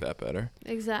 gonna Agree. make that better.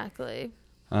 Exactly.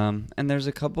 And there's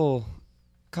a couple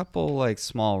like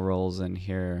small roles in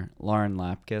here. Lauren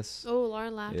Lapkus. Oh,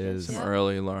 Lauren Lapkus. Is- Some yeah.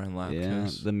 early Lauren Yeah,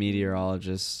 Lapkus. the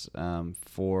meteorologist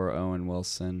for Owen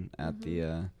Wilson at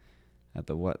Mm-hmm.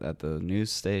 the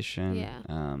news station.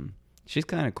 Yeah. She's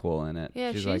kind of cool in it.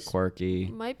 Yeah, she's like she's- quirky.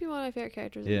 Might be one of my favorite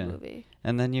characters Yeah. in the movie.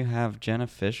 And then you have Jenna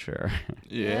Fisher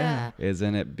Yeah. is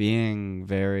in it being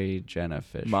very Jenna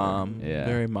Fisher. Mom. Yeah.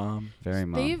 Very mom. Very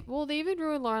mom. They even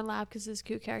ruined Lauren Lapkus'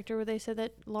 cute character where they said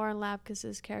that Lauren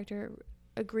Lapkus' character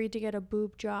agreed to get a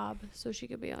boob job so she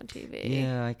could be on TV.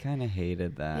 Yeah, I kind of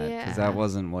hated that because Yeah. that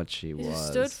wasn't what she It was.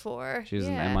 just stood for. She was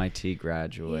yeah. an MIT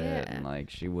graduate Yeah. and like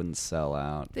she wouldn't sell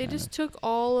out. They kind just took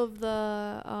all of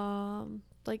the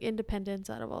like independence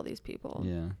out of all these people. of.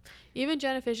 Yeah. Even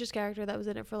Jenna Fisher's character that was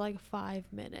in it for like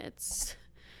 5 minutes.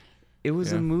 It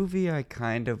was Yeah. a movie I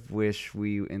kind of wish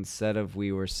instead of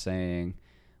we were saying,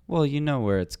 well, you know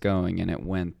where it's going and it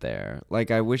went there.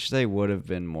 Like I wish they would have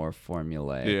been more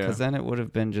formulaic Yeah. because then it would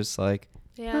have been just like,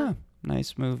 Yeah. huh,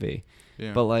 nice movie.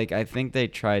 Yeah. But like I think they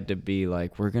tried to be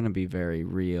like, we're gonna be very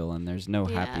real and there's no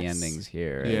happy Yes. endings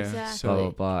here. Yeah. Exactly. Blah blah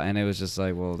blah. And it was just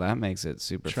like, well, that makes it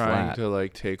super trying flat. to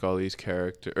like take all these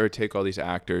take all these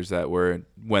actors that were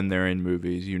when they're in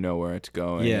movies, you know where it's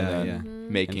going. Yeah, and then yeah. Mhm.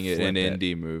 making And it an flip it.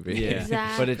 indie movie.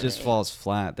 Yeah. But it just Exactly. falls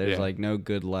flat. There's Yeah. like no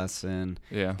good lesson.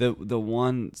 Yeah. The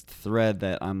one thread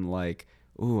that I'm like,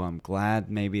 ooh, I'm glad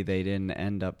maybe they didn't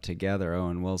end up together,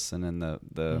 Owen Wilson and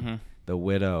Mhm. the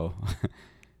widow.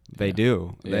 They Yeah.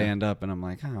 do. They Yeah. end up, and I'm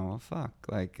like, oh well, fuck.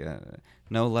 Like,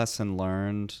 no lesson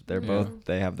learned. They're Mhm. both.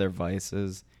 They have their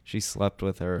vices. She slept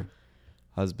with her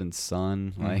husband's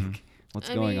son. Mhm. Like, what's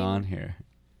I going mean, on here?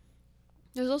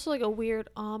 There's also like a weird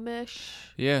Amish.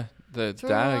 Yeah. The through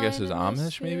dad, I guess, line is in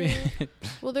this Amish, maybe. too.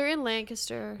 Well, they're in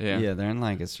Lancaster. Yeah. They're in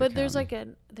Lancaster. But there's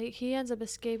County. like he ends up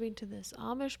escaping to this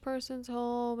Amish person's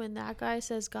home, and that guy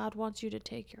says God wants you to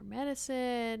take your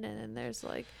medicine, and then there's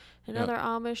like another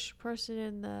Amish person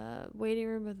in the waiting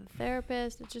room of the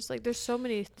therapist. It's just like there's so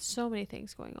many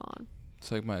things going on.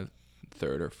 It's like my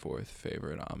third or fourth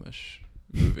favorite Amish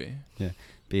movie.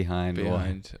 behind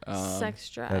Behind Sex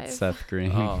Drive. That's Seth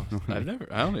Green. Oh, I've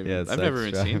never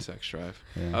even seen Sex Drive.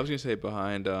 Yeah. I was gonna say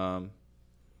behind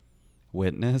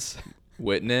Witness.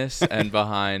 Witness and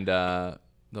behind the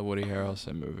Woody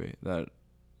Harrelson movie, that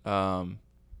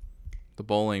the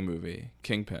bowling movie,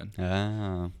 Kingpin.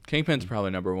 Oh. Kingpin's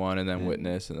probably number one, and then Yeah.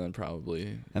 Witness, and then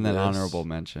probably And then this. honorable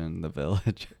mention, The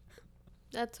Village.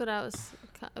 That's what I was.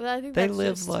 I think They that's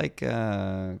live just, like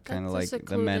kind that's of a like the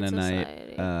secluded Mennonite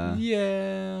society.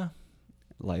 Yeah,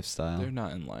 lifestyle. they're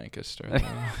not in Lancaster. though.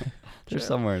 They're True.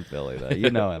 somewhere in Philly though.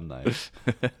 You know I'm nice.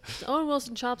 Owen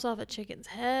Wilson chops off a chicken's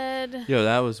head. Yo,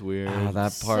 that was weird. Oh,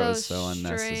 that part So was so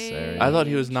unnecessary. strange. I thought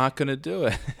he was not gonna do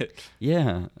it.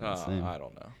 Yeah. Oh, same. I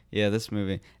don't know. Yeah, this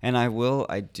movie. And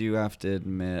I do have to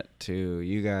admit to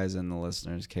you guys and the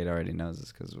listeners, Kate already knows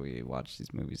this because we watch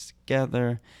these movies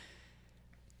together.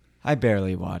 I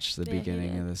barely watched the Yeah, he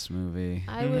beginning did. of this movie.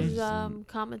 I Mhm. was Mm-hmm.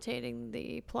 commentating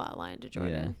the plot line to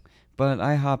Jordan. But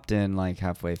I hopped in like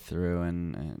halfway through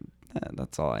and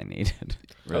that's all I needed,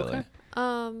 really.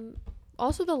 Okay.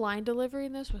 Also, the line delivery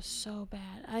in this was so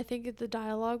bad. I think the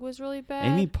dialogue was really bad.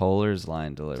 Amy Poehler's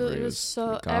line So delivery it was was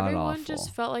so god everyone awful.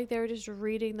 just felt like they were just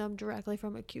reading them directly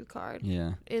from a cue card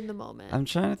Yeah. in the moment. I'm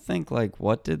trying to think like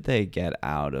what did they get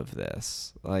out of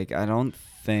this? Like I don't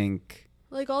think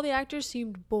Like all the actors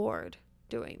seemed bored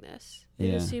doing this.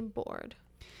 They just Yeah. seemed bored.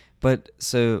 But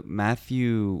so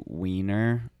Matthew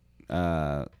Weiner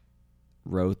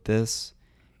wrote this,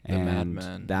 The Mad and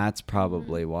Men. that's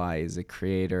probably why he's the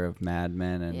creator of Mad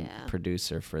Men and Yeah.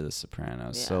 producer for The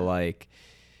Sopranos. Yeah. So like,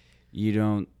 you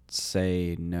don't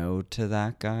say no to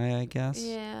that guy, I guess.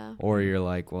 Yeah. Or you're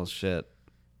like, well, shit,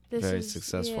 This very is,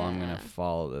 successful. I'm gonna yeah.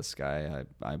 follow this guy.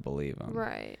 I believe him.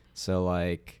 Right. So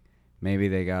like, maybe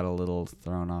they got a little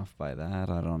thrown off by that.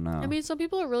 I don't know. I mean, some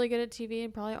people are really good at TV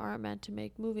and probably aren't meant to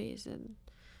make movies, and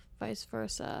vice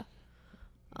versa.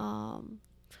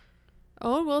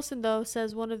 Owen Wilson, though,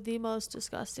 says one of the most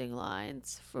disgusting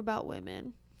lines about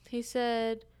women. He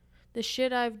said, "The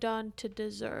shit I've done to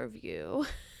deserve you."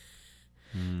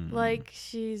 Hmm. Like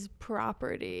she's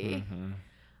property.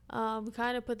 Mm-hmm.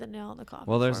 Kind of put the nail in the coffin.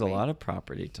 Well, there's for a me. lot of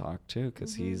property talk too,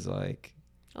 because Mhm. he's like,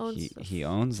 Owns a he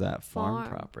owns that farm farm.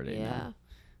 property Yeah.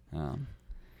 now.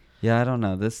 Yeah, I don't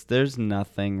know. There's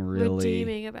nothing really,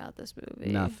 Redeeming about this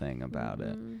movie. nothing about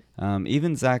Mhm. it.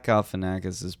 Even Zach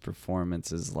Galifianakis'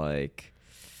 performance is like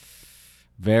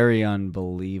very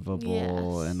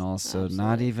unbelievable, Yes, and also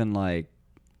not absolutely. even like.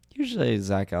 Usually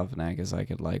Zach Galifianakis, I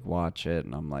could like watch it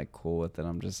and I'm like cool with it.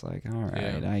 I'm just like, all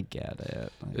right, Yeah. I get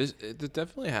it. Like, It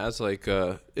definitely has like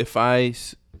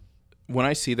when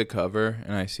I see the cover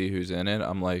and I see who's in it,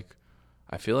 I'm like,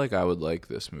 I feel like I would like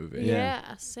this movie.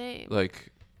 Yeah, same.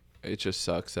 Like, it just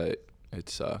sucks that it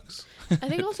sucks. I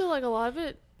think also like a lot of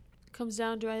it comes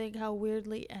down to I think how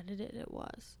weirdly edited it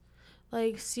was.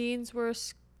 Like scenes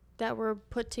that were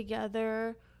put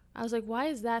together. I was like, why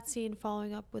is that scene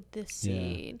following up with this Yeah.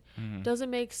 scene? Mhm. Doesn't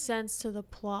make sense to the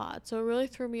plot. So it really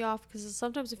threw me off because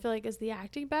sometimes I feel like is the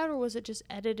acting bad or was it just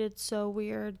edited so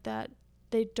weird that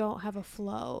they don't have a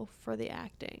flow for the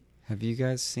acting? Have you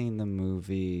guys seen the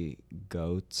movie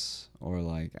Goats or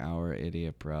like Our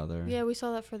Idiot Brother? Yeah, we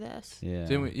saw that for this. Yeah.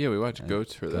 Didn't we? Yeah, we watched Uh,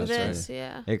 Goats for For this. That's this,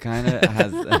 yeah. It kind of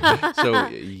has. So Yeah.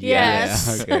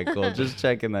 Yes. Okay. Cool. Just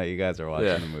checking that you guys are watching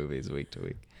Yeah. the movies week to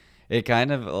week. It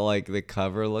kind of like the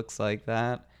cover looks like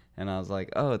that, and I was like,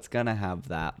 oh, it's gonna have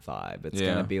that vibe. It's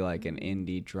Yeah. gonna be like an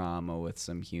indie drama with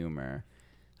some humor,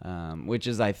 which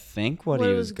is I think what What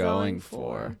he it was was going going for,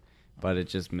 for. but it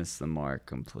just missed the mark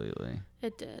completely.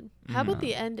 It did. How about Yeah.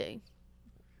 the ending?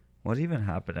 What even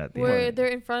happened at the Where end? they're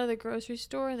in front of the grocery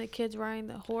store and the kid's riding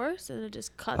the horse and it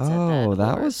just cuts Oh, at that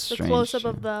that horse. was The strange close up too.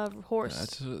 of the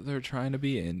horse. They're trying to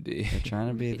be indie. They're trying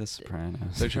to be the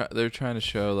Sopranos. They're trying to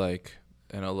show like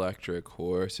an electric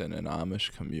horse in an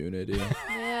Amish community.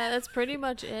 Yeah, that's pretty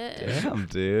much it. Damn,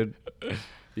 dude.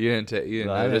 You didn't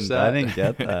I notice didn't, that? I didn't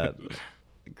get that.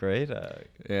 Great,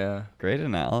 Yeah. great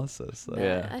analysis. Though.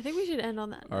 Yeah. I think we should end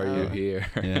on that. Are you note. here?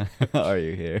 Yeah. Are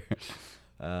you here?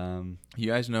 You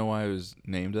guys know why it was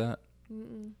named that?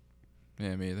 Mm-mm.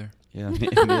 Yeah, me either. Yeah.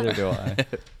 Neither do I.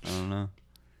 I don't know.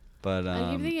 But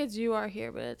I keep thinking it's You Are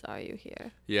Here, but it's Are You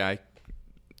Here? Yeah,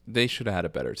 they should have had a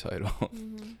better title.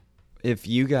 Mm-hmm. if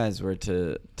you guys were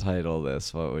to title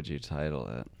this, what would you title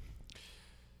it?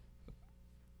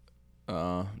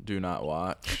 Do not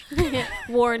watch.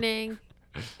 Warning.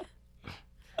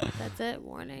 That's it.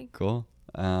 Warning. Cool.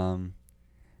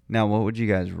 Now, what would you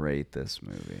guys rate this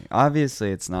movie?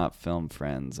 Obviously, it's not Film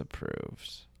Friends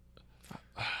approved.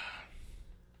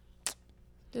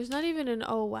 There's not even an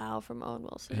oh wow from Owen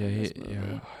Wilson in this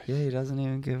movie. Yeah, he doesn't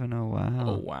even give an oh wow.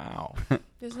 Oh wow.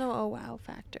 There's no oh wow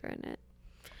factor in it.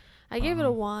 I gave it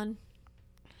a 1.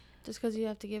 Just because you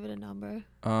have to give it a number.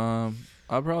 I'll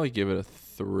probably give it a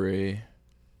 3.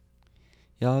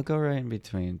 Yeah, I'll go right in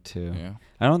between 2. Yeah.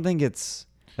 I don't think it's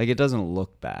like it doesn't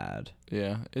look bad.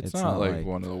 Yeah. It's It's not not like like-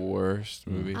 one of the worst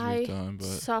movies I we've done, but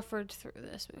suffered through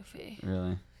this movie.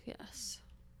 Really. Yes.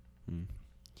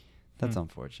 That's Hmm.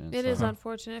 unfortunate. It is so.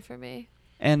 unfortunate for me.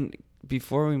 And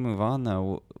before we move on,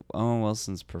 though, Owen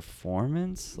Wilson's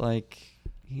performance, like,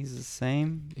 he's the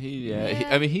same. he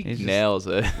He's just- nails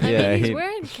it. I Yeah, mean, he's he-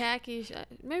 wearing khakis.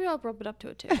 Maybe I'll bump it up to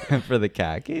a 2. For the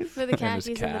khakis? For the And his khakis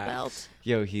and the khaks. belt.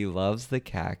 Yo, he loves the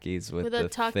khakis with With the a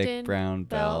tucked thick in brown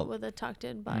belt. with a tucked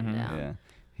in button Mhm. down. Yeah.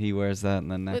 He wears that in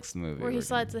the next movie. Where he we're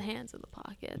slides gonna- the hands in the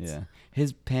pockets. Yeah.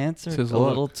 His pants are It's his a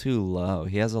little look. too low.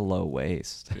 He has a low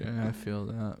waist. Yeah, I feel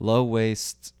that. Low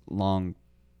waist, long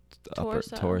upper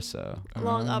Torso. torso.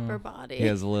 Long Oh. upper body. He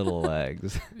has little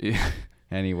legs. Yeah.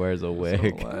 And he wears a His wig.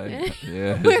 little leg.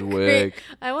 Yeah, We're his great. wig.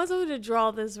 I want someone to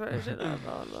draw this version of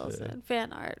Owen Wilson.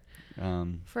 Fan art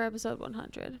for episode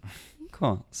 100.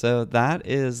 Cool. So that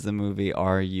is the movie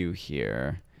Are You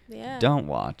Here? Yeah. Don't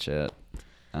watch it.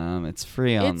 It's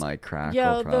free on It's- like Crackle.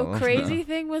 Yo, probably. the crazy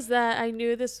thing was that I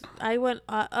knew this. I went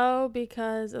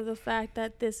because of the fact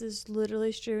that this is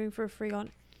literally streaming for free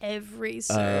on every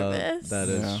service. That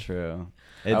is Yeah. true.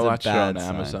 I It's a watched it on bad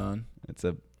sign. Amazon. It's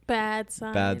a bad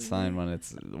sign. bad sign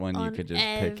when you On could just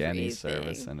pick any everything.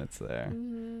 service and it's there.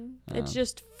 It's Um,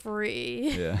 just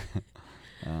free. Yeah.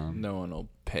 No one will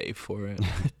pay for it.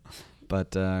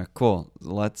 But cool.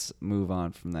 Let's move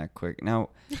on from that quick. Now,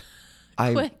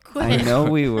 I Quick. know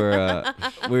we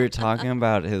were talking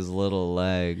about his little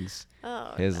legs,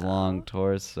 Oh, his no. long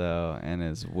torso, and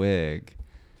his wig.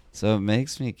 So it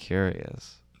makes me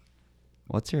curious.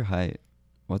 What's your height?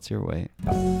 What's your weight?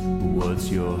 What's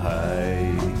your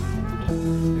height?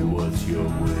 What's your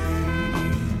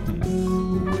weight?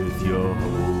 With your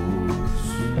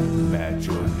host, Matt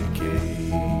Jordan K.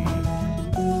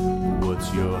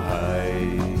 What's your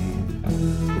height?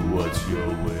 What's your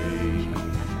weight?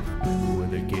 When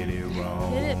they get it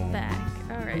wrong. Hit it back.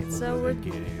 All right, so we're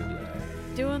Get it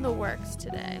right. doing the works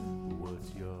today.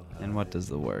 What's your height? And what does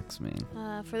the works mean?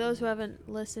 For those who haven't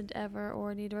listened ever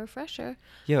or need a refresher,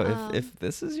 Yo, Um, if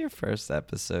this is your first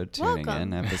episode tuning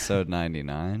welcome. in, episode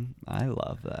 99, I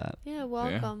love that. yeah,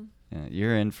 welcome. Yeah,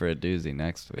 you're in for a doozy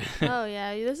next week. Oh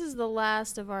yeah, this is the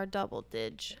last of our double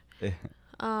dig.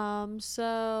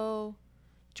 So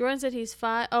Jordan said he's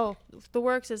 5. Oh, the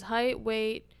works is height,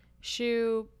 weight,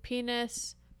 shoe,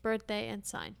 penis, birthday, and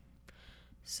sign.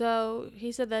 So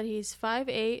he said that he's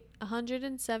 5'8",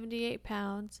 178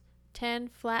 pounds, 10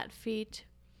 flat feet.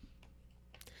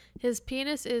 His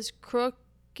penis is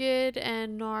crooked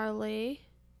and gnarly.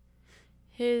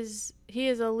 He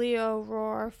is a Leo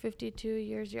roar, 52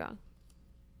 years young.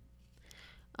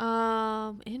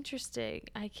 Interesting.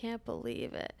 I can't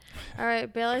believe it. All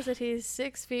right, Baylor said he's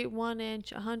 6 feet 1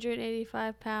 inch,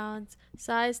 185 pounds,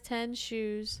 size 10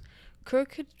 shoes,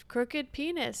 crooked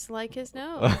penis like his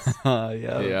nose. Yeah,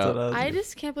 Yeah. that's what I was I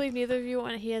just can't believe neither of you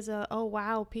want. He has a oh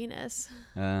wow penis.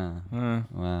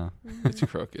 Wow. It's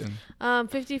crooked.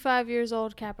 55 years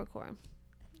old, Capricorn.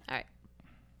 All right.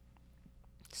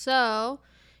 So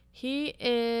he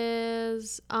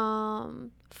is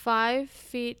 5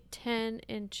 feet 10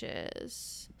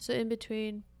 inches. So in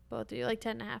between both of you, like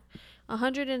 10 and a half.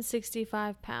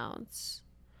 165 pounds.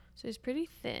 So he's pretty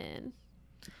thin.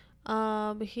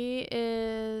 He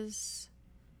is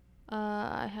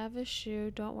I have his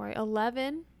shoe, don't worry.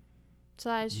 11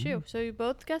 size shoe. So you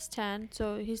both guessed 10.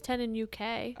 So he's 10 in UK.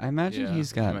 I imagine Yeah,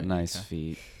 he's I got meant nice UK.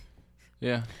 feet.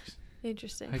 Yeah,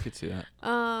 Interesting. I could see that.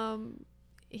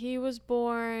 He was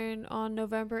born on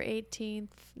November 18th,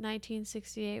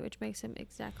 1968, which makes him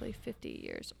exactly 50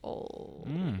 years old.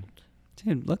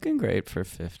 Dude, looking great for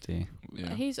 50.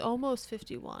 Yeah. He's almost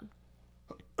 51.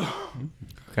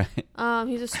 Okay.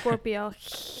 He's a Scorpio.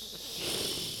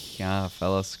 Yeah,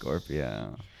 fellow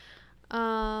Scorpio.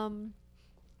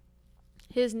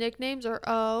 His nicknames are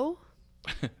O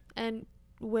and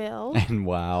Will. And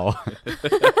wow.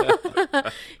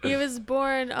 He was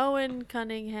born Owen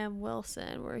Cunningham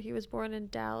Wilson, where he was born in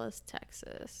Dallas,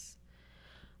 Texas.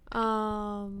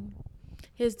 One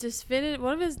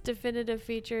of his definitive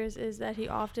features is that he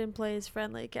often plays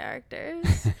friendly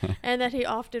characters and that he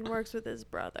often works with his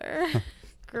brother.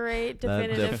 Great That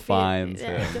definitive defines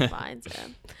yeah, him. defines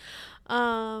him.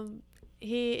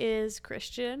 He is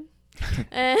Christian.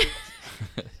 And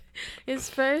his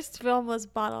first film was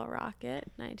Bottle Rocket,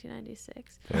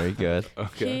 1996. Very good.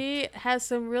 Okay. He has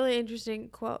some really interesting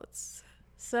quotes.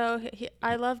 So,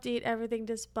 I love to eat everything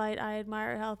despite I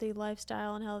admire a healthy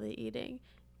lifestyle and healthy eating.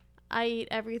 I eat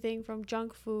everything from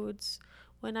junk foods.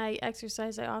 When I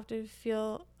exercise, I often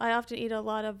eat a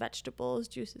lot of vegetables,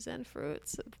 juices, and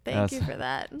fruits. Thank you for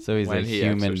that. So he's When a he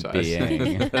human exercises.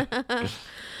 being.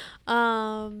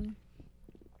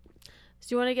 Do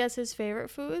you want to guess his favorite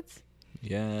foods?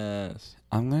 Yes.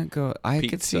 I'm gonna go. I could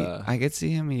Pizza.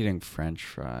 see him eating French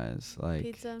fries. Like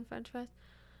Pizza and French fries,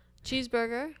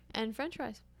 cheeseburger and French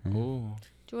fries. Ooh.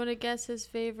 Do you want to guess his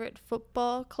favorite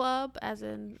football club, as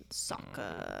in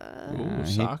soccer? Ooh,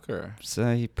 he- soccer.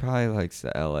 So he probably likes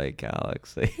the LA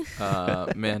Galaxy.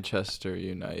 Manchester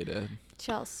United.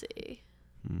 Chelsea.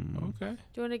 Hmm. Okay. Do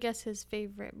you want to guess his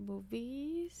favorite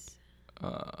movies?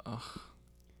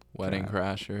 Wedding God.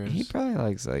 Crashers. He probably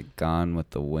likes like Gone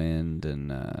with the Wind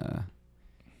and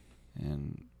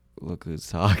Look Who's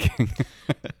Talking.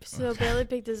 So Bailey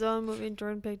picked his own movie and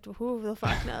Jordan picked who the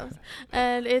fuck knows.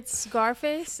 And it's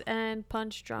Scarface and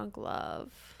Punch Drunk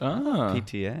Love.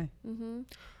 PTA.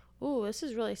 Ooh, this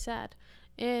is really sad.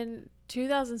 In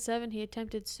 2007, he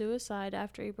attempted suicide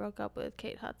after he broke up with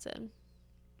Kate Hudson.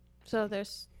 So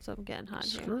there's some getting hot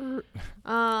here. Skirt.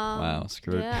 Wow,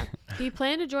 screwed. Yeah. He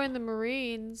planned to join the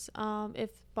Marines if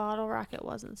Bottle Rocket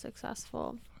wasn't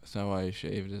successful. Is that why he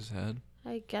shaved his head?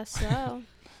 I guess so.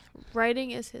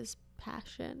 Writing is his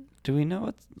passion. Do we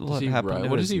know what happened? To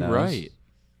What his does he nose? write?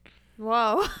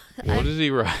 Whoa. What does he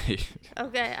write?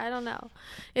 Okay, I don't know.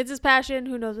 It's his passion.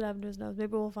 Who knows what happened to his nose?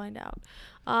 Maybe we'll find out.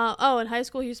 In high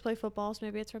school he used to play football, so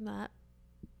maybe it's from that.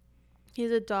 He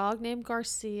has a dog named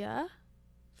Garcia.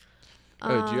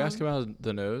 Oh, did you ask about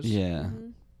the nose? Yeah.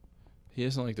 Mhm. He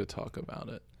doesn't like to talk about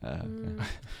it. Okay.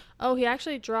 Oh, he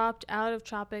actually dropped out of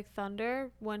Tropic Thunder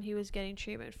when he was getting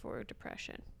treatment for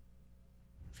depression.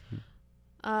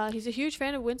 He's a huge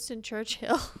fan of Winston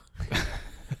Churchill.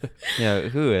 Yeah,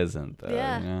 who isn't though?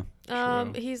 Yeah. You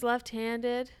know? True. He's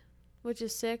left-handed, which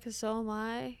is sick, 'cause so am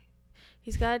I.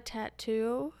 He's got a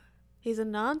tattoo. He's a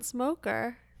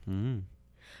non-smoker. Mm.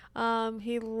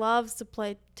 He loves to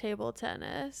play table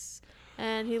tennis,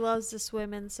 and he loves to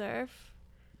swim and surf.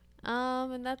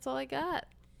 And that's all I got.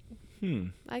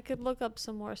 I could look up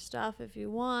some more stuff if you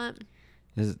want.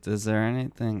 Is there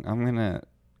anything? I'm gonna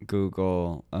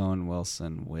Google Owen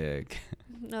Wilson wig.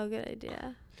 No, good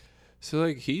idea. So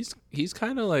like he's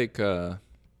kind of like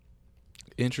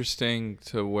interesting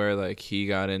to where like he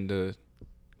got into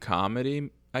comedy,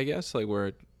 I guess, like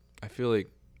where I feel like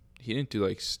he didn't do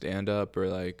like stand up or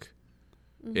like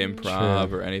improv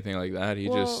Sure. or anything like that. He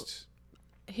Well, just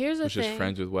Here's the was thing. just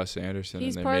friends with Wes Anderson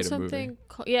He's and they part made of a movie. something.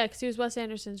 Yeah, because he was Wes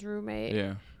Anderson's roommate.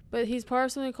 Yeah. But he's part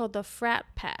of something called the Frat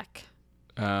Pack.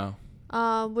 Oh.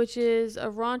 Which is a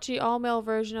raunchy all-male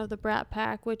version of the Brat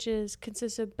Pack, which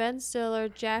consists of Ben Stiller,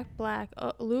 Jack Black,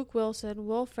 Luke Wilson,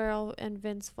 Will Ferrell, and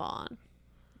Vince Vaughn.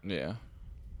 Yeah.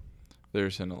 They're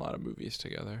just in a lot of movies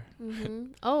together.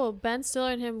 Oh, Ben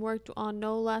Stiller and him worked on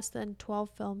no less than 12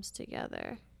 films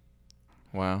together.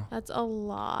 Wow. That's a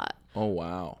lot. Oh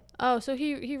wow. Oh, so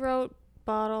he wrote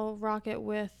Bottle Rocket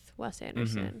with Wes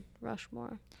Anderson,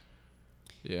 Rushmore.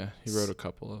 Yeah, he wrote a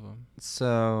couple of them.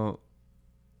 So,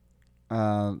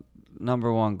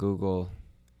 number one Google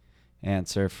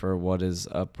answer for what is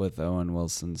up with Owen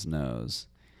Wilson's nose.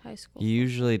 High school. He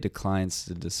usually declines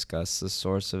to discuss the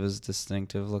source of his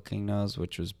distinctive-looking nose,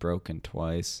 which was broken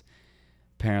twice.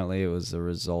 Apparently, it was a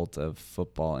result of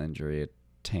football injury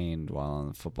attained while on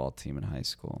the football team in high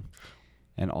school.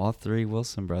 And all three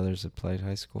Wilson brothers have played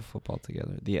high school football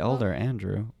together. The elder,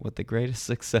 Andrew, with the greatest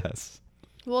success.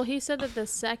 Well, he said that the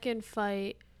second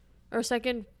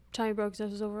time he broke his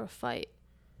nose was over a fight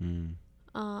Mm.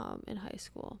 in high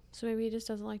school. So maybe he just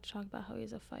doesn't like to talk about how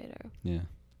he's a fighter. Yeah.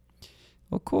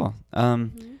 Well, cool.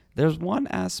 Mhm. There's one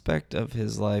aspect of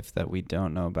his life that we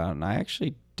don't know about, and I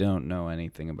actually don't know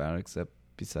anything about except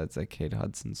besides that Kate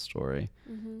Hudson story.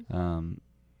 Mhm.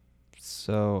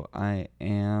 So I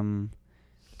am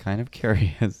kind of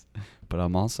curious, but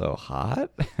I'm also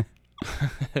hot.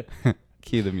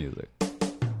 Cue the music.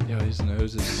 Yo, his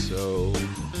nose is so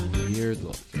weird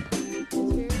looking. It's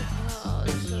weird. Oh,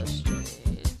 it's so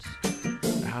strange.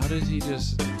 How does he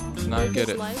just not Live get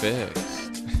his it life? fixed?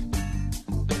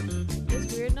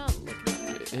 It's weird not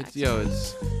looking at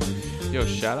Yo,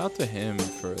 shout out to him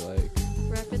for like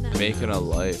repping that making a nose.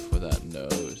 life with that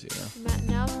nose, you know?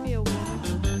 Now to be a woman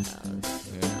with that nose.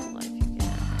 Yeah. That life you get,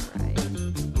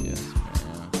 right? Yes,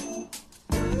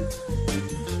 man.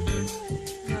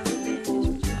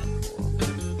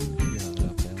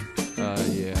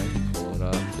 Yeah, I can pull it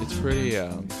up. It's pretty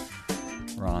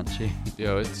Raunchy.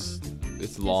 yo,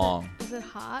 it's long. Is it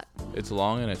hot? It's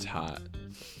long and it's hot.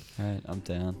 All right, I'm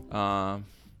down.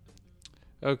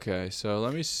 Okay, so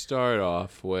let me start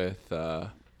off with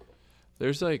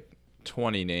there's like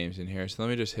 20 names in here, so let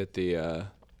me just hit the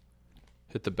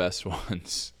best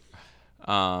ones.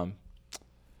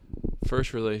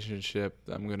 First relationship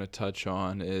I'm gonna touch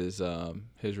on is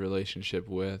his relationship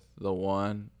with the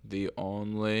one, the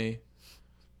only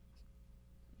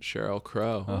Sheryl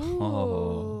Crow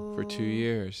Oh. for 2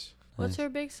 years. What's her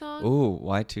big song? Ooh,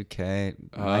 Y2K,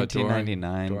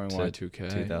 1999 during to Y2K.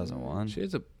 2001.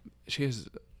 She has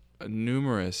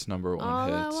numerous number one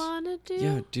All I hits. wanna do.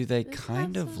 Yo, do they is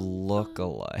kind have of some look fun.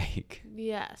 alike?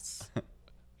 Yes.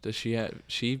 Does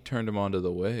she turned him onto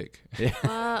the wig.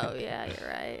 Oh yeah, you're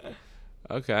right.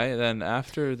 Okay, then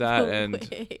after that The and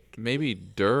wig. maybe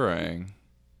during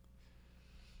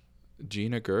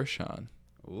Gina Gershon.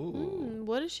 Ooh,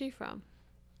 What is she from?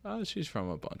 Oh, she's from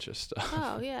a bunch of stuff.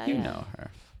 Oh yeah, you yeah. know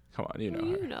her. Come on, you know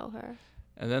Well, her. You know her.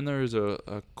 And then there's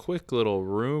a quick little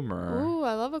rumor Ooh,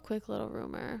 I love a quick little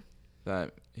rumor.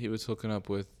 that he was hooking up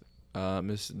with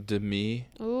Miss Demi.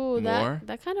 Ooh, More?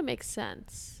 that kind of makes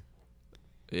sense.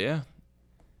 Yeah.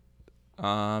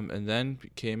 And then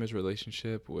came his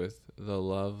relationship with the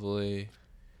lovely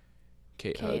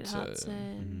Kate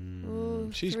Hudson.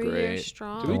 Ooh, She's 3 years great.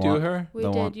 strong. Did we The do one- her? We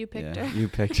The did. one- You picked yeah, her. You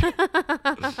picked her.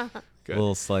 Good.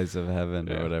 Little slice of heaven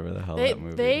Yeah. or whatever the hell they that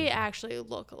movie they is. actually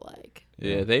look alike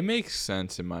Yeah, they make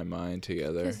sense in my mind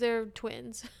together. because they're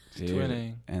twins. Dude,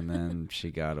 Twinning. And then she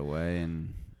got away,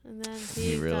 and And then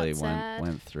he really got sad.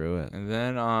 went through it. And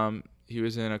then he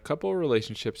was in a couple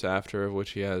relationships after, of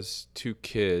which he has 2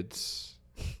 kids.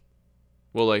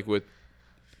 Well, like with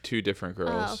 2 different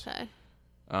girls. Oh, okay.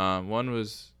 One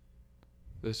was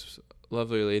this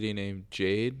lovely lady named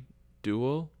Jade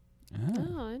Duell. Oh.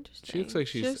 Oh, interesting. She looks like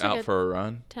She she's looks out like a for a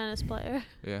run. tennis player.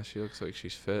 Yeah, she looks like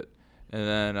she's fit. And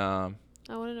then I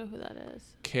want to know who that is.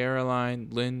 Caroline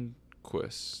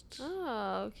Lindquist.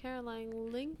 Oh,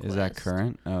 Caroline Lindquist. Is that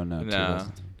current? Oh no. No.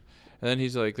 2000. And then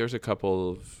he's like, there's a couple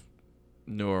of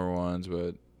newer ones,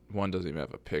 but one doesn't even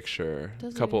have a picture.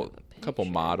 Doesn't couple even have a couple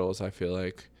picture. models, I feel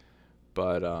like.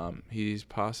 But he's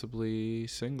possibly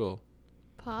single.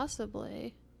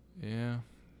 Possibly. Yeah.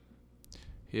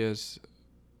 He has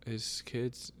his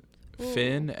kids, Ooh.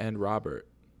 Finn and Robert.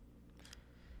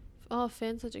 Oh,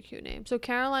 Finn's such a cute name. So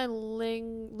Caroline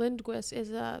Lindquist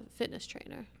is a fitness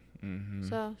trainer. Mm-hmm.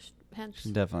 So hence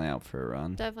She's definitely out for a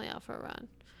run. definitely out for a run.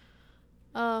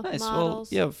 Nice.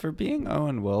 Models. Well, yeah, for being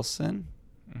Owen Wilson,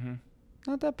 Mm-hmm.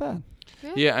 not that bad.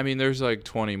 Yeah, I mean, there's like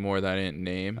 20 more that I didn't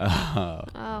name. Oh.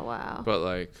 Oh wow. But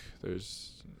like, there's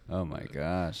Oh my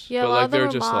gosh. Yeah, but a lot like of them they're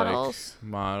are just models. like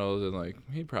models, and like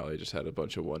he probably just had a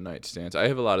bunch of one night stands. I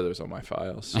have a lot of those on my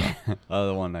files. So. Oh,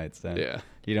 the one night stand. Yeah,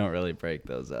 You don't really break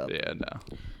those up. yeah, no.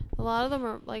 A lot of them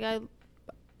are like I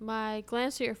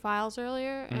glanced at your files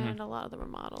earlier, Mhm. and a lot of them are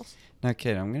models. Now,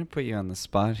 Kate, I'm gonna put you on the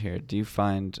spot here. Do you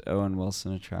find Owen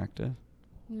Wilson attractive?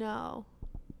 No,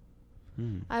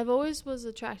 Hmm. I've always was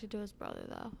attracted to his brother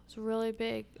though. It's really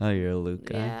big. Oh, you're a Luke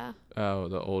guy. Yeah, Oh,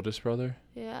 the oldest brother,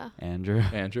 yeah. Andrew.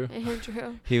 Andrew.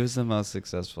 Andrew. He was the most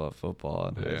successful at football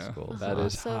in high Yeah. school. That Uh-huh,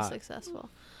 is so hot. successful.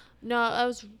 No, I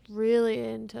was really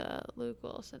into Luke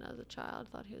Wilson as a child.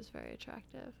 Thought he was very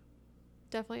attractive.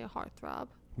 Definitely a heartthrob.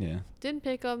 Yeah. Didn't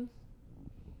pick him.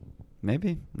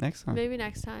 Maybe next time. Maybe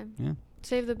next time. Yeah.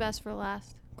 Save the best for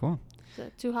last. Cool. Is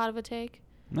it too hot of a take?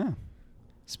 No.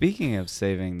 Speaking of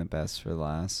saving the best for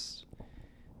last,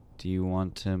 do you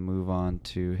want to move on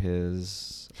to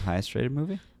his highest rated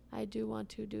movie? I do want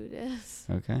to do this.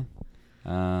 Okay.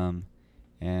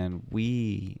 And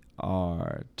we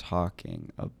are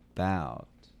talking about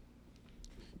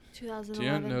Do you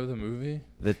not know the movie?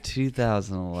 The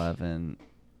 2011 Wickedly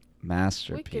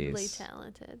masterpiece,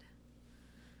 talented.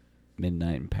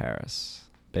 Midnight in Paris.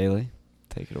 Bailey,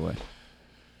 take it away.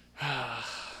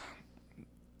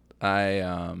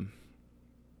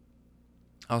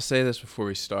 I'll say this before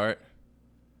we start.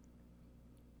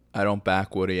 I don't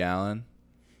back Woody Allen,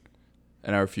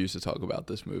 and I refuse to talk about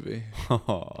this movie.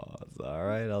 Oh, it's all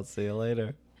right. I'll see you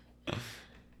later.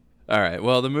 All right.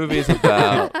 Well, the movie is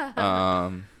about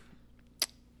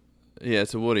yeah,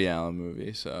 it's a Woody Allen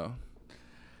movie, so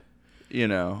you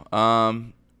know,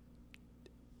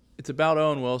 it's about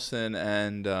Owen Wilson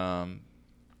and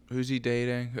who's he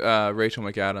dating? Rachel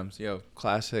McAdams.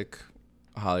 Classic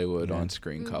Hollywood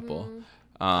on-screen couple.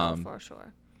 For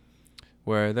sure.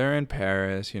 Where they're in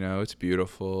Paris, it's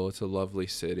beautiful. It's a lovely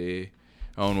city.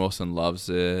 Owen Wilson loves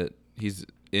it. He's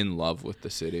in love with the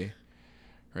city.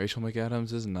 Rachel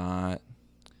McAdams is not.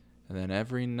 And then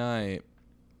every night,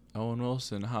 Owen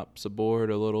Wilson hops aboard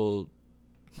a little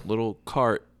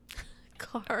cart.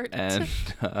 And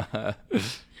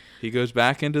he goes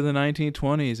back into the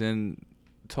 1920s and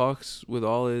talks with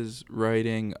all his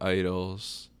writing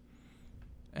idols.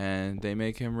 And they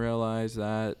make him realize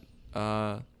that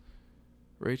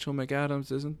Rachel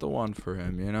McAdams isn't the one for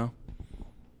him,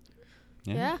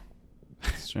 Yeah.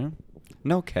 It's true.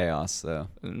 No chaos, though.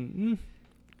 Mm-hmm.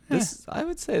 I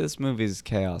would say this movie's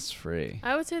chaos free.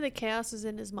 I would say the chaos is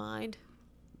in his mind.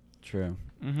 True.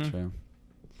 Mm-hmm. True.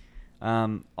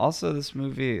 Also, this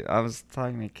movie, I was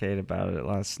talking to Kate about it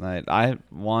last night. I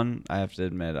have to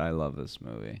admit, I love this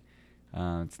movie.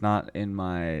 It's not in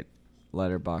my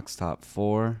Letterboxd top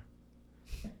 4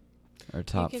 or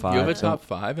top 5. You have a top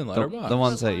 5 in Letterboxd? The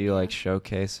ones that you like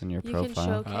showcase in your You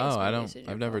profile. can Oh, showcase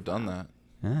I've never done that.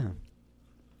 Yeah.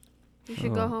 You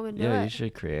should go home and do it. Yeah, you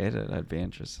should create it. I'd be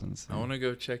interested in seeing. I want to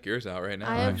go check yours out right now,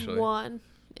 I have actually. one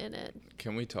in it.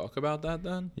 Can we talk about that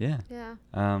then? Yeah. Yeah.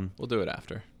 We'll do it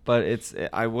after. But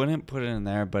I wouldn't put it in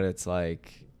there, but it's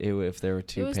like if there were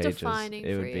 2 was pages, defining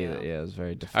it would for be you. it was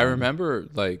very I defining. remember,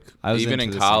 I was even into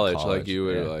in this college, like, you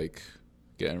were, yeah. like,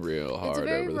 getting real hard It's a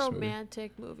very over this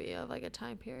romantic movie of like a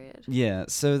time period. Yeah,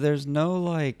 so there's no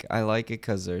like I like it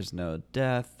because there's no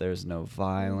death, there's no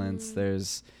violence,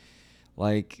 there's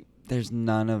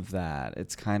none of that.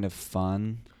 It's kind of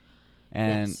fun,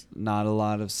 and Yes. not a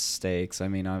lot of stakes. I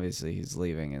mean, obviously he's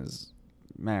leaving his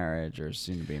marriage or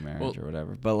soon-to-be marriage or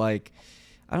whatever, but like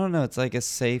I don't know. It's like a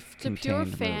safe, It's a pure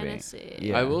contained fantasy. movie.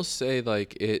 Yeah. I will say,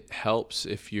 like, it helps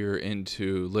if you're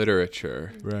into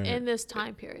literature. Right. In this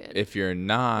time period. If you're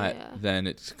not, Yeah. then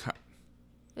it's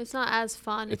not as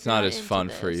fun. if it's you're not as into fun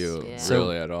for this. you, Yeah. So-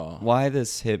 really, at all. Why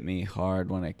this hit me hard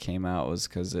when it came out was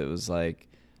because it was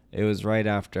right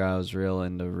after I was real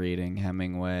into reading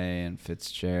Hemingway and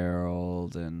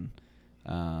Fitzgerald and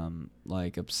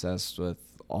like obsessed with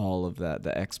all of that,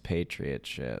 the expatriate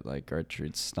shit, like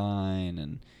Gertrude Stein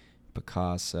and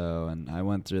Picasso, and I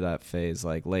went through that phase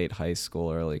like late high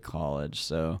school, early college.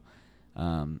 So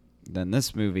then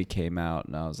this movie came out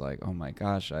and I was like, oh my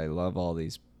gosh, I love all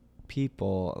these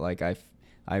people. Like I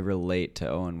relate to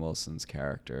Owen Wilson's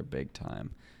character big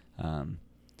time.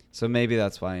 So maybe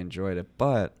that's why I enjoyed it.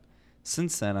 But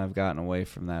since then, I've gotten away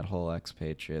from that whole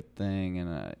expatriate thing, and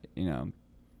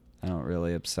I don't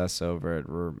really obsess over it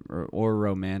or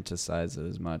romanticize it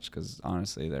as much because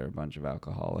honestly, they're a bunch of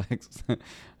alcoholics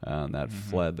that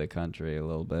fled the country a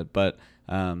little bit. But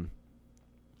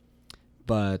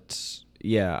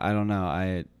yeah, I don't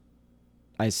know.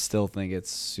 I still think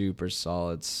it's super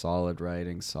solid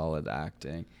writing, solid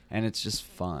acting, and it's just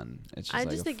fun. It's just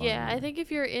I think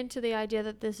if you're into the idea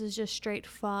that this is just straight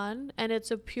fun and it's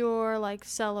a pure like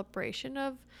celebration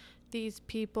of these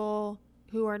people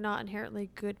who are not inherently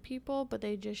good people, but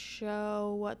they just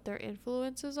show what their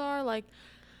influences are. Like,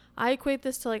 I equate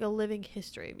this to like a living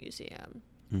history museum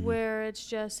where it's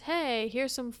just, hey,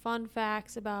 here's some fun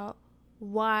facts about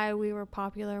why we were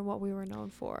popular and what we were known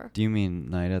for. Do you mean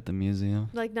Night at the Museum?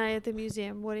 Like Night at the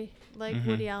Museum, Woody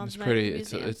Allen's It's Night pretty. at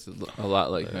the Museum. It's a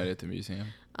lot like Night at the Museum.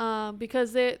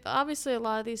 Because obviously a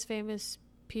lot of these famous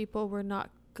people were not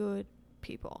good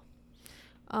people.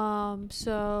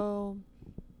 So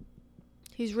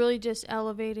he's really just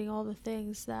elevating all the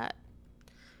things that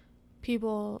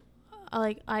people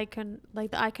like the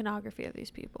iconography of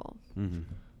these people.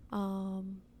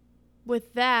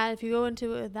 With that, if you go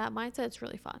into it with that mindset, it's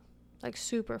really fun, like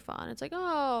super fun. It's like,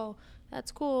 oh,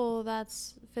 that's cool.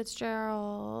 That's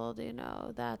Fitzgerald,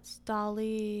 that's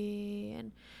Dali,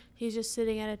 and he's just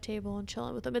sitting at a table and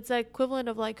chilling with them. It's the equivalent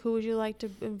of like, who would you like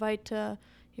to invite to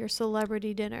your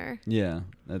celebrity dinner? Yeah,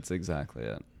 that's exactly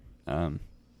it.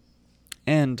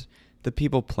 And the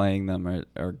people playing them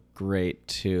are great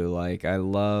too. Like I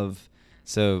love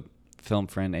film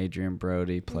friend Adrian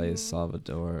Brody plays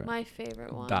Salvador. My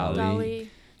favorite one. Dali.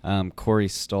 Corey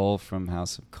Stoll from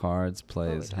House of Cards Oh, we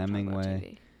plays don't talk about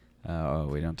Hemingway.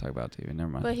 TV. We don't talk about TV. Never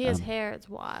mind. But he has hair. It's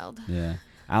wild. Yeah.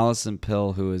 Allison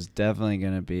Pill, who is definitely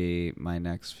going to be my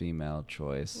next female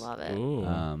choice. Love it.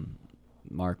 Ooh.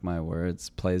 Mark my words.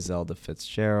 Plays Zelda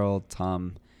Fitzgerald.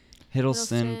 Tom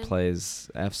Hiddleston Hiddleston.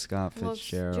 plays F. Scott Looks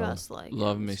Fitzgerald. just like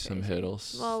Love him. me It's some crazy.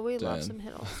 Hiddles. Well, we love Dan. some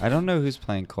Hiddles. I don't know who's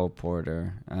playing Cole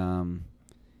Porter.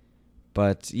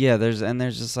 But yeah, there's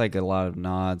just like a lot of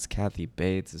nods. Kathy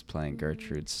Bates is playing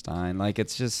Gertrude Stein. Like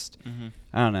it's just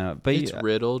I don't know, but It's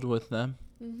riddled with them.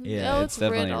 Mm-hmm. yeah, Oh, it's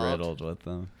definitely riddled with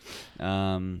them.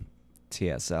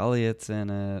 T.S. Eliot's in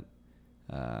it.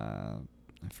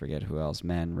 I forget who else.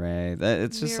 Man Ray.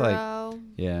 It's just like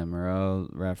Moreau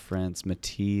reference.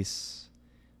 Matisse.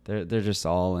 They're just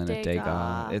all in it.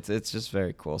 Degas. It's just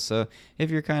very cool. So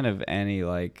if you're kind of any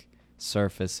like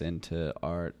surface into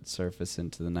art, surface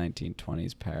into the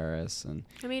 1920s Paris, and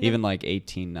even like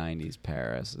 1890s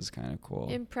Paris is kind of cool.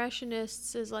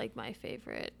 Impressionists is like my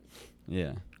favorite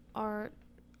Yeah. art.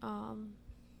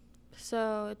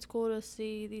 So it's cool to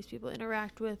see these people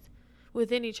interact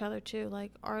within each other too,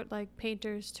 like art, like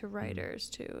painters to writers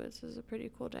too. This is a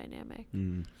pretty cool dynamic.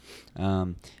 And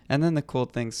then the cool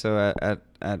thing, so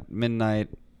at midnight,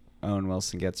 Owen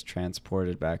Wilson gets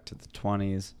transported back to the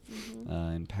 20s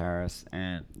in Paris,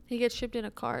 and He gets shipped in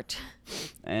a cart.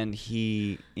 and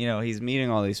he's meeting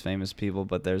all these famous people,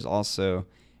 but there's also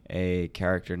a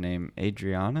character named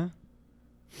Adriana,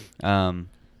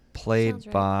 played Sounds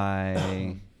right.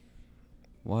 by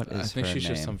what is I think her she's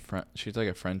name? just she's like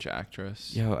a French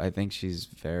actress. Yo, I think she's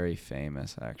very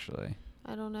famous actually.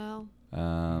 I don't know.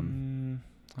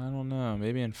 I don't know.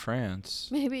 Maybe in France.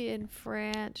 Maybe in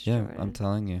France. Yeah, Jordan. I'm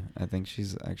telling you. I think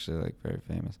she's actually like very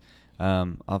famous.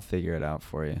 I'll figure it out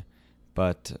for you.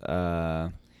 But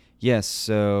yes,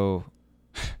 so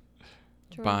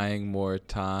Jordan. Buying more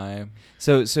time.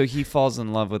 so he falls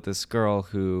in love with this girl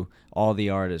who all the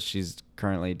artists, she's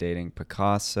currently dating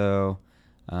Picasso,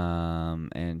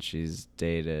 and she's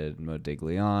dated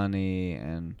Modigliani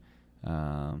and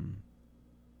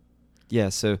yeah,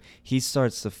 so he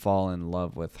starts to fall in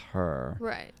love with her.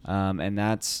 Right. And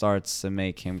that starts to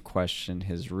make him question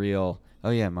his real... Oh,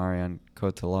 yeah, Marion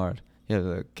Cotillard. Yeah,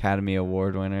 the Academy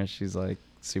Award winner. She's, like,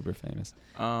 super famous.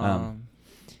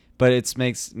 But it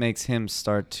makes him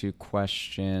start to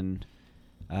question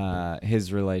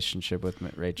his relationship with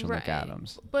Rachel Right.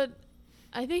 McAdams. But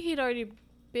I think he'd already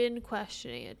been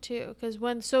questioning it too, because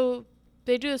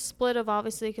they do a split of,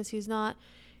 obviously, because he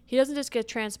doesn't just get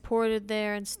transported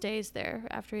there and stays there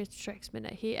after he strikes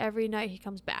midnight. Every night he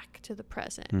comes back to the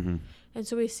present. Mm-hmm. And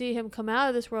so we see him come out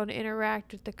of this world and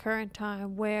interact with the current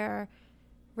time, where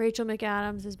Rachel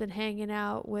McAdams has been hanging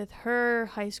out with her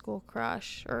high school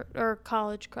crush or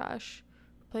college crush,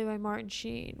 played by Martin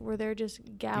Sheen, where they're just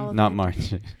gallivanting. Not Martin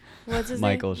Sheen. What's his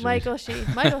Michael name? Sheen. Michael Sheen.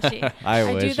 Michael Sheen.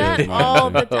 I wish do it that was all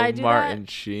Martin. the I do Martin that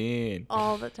Sheen.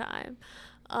 all the time.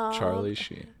 Charlie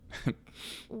Sheen.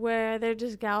 Where they're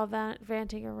just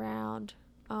gallivanting around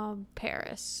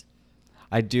Paris.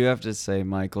 I do have to say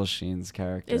Michael Sheen's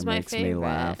character Is my makes me favorite,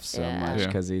 laugh so yeah. much Yeah.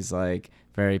 because he's like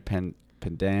very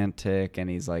pedantic and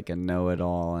he's like a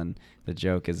know-it-all, and the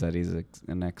joke is that he's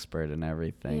an expert in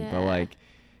everything, but Yeah. like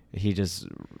he just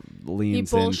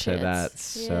leans He into bullshits. that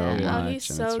so yeah. much, Oh, he's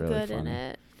and so it's really good funny. in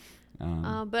it.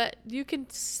 Um, But you can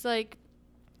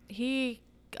he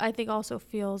I think also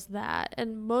feels that,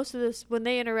 and most of this when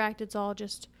they interact, it's all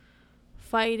just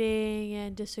fighting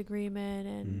and disagreement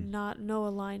and no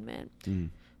alignment.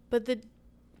 But the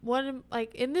one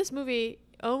like in this movie,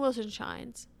 Owen Wilson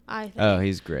shines. I think. Oh,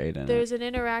 he's great in There's it. an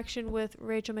interaction with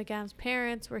Rachel McAdams'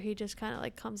 parents where he just kind of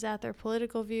like comes at their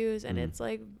political views, and it's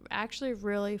like actually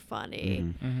really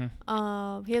funny.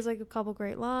 He has like a couple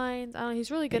great lines. I don't know.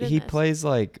 He's really good. He in this. plays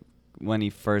like when he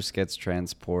first gets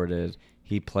transported,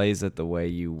 he plays it the way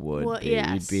you would Well, be.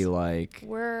 yes. You'd be like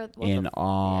What in the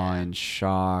awe yeah. and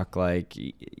shock. Like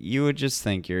you would just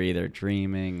think you're either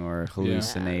dreaming or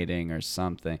hallucinating or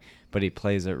something. But he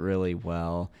plays it really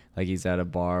well. Like he's at a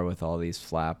bar with all these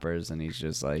flappers, and he's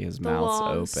just like his The mouth's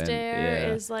long open.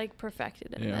 stare is like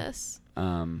perfected in this.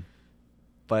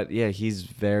 But yeah, he's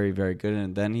very, very good.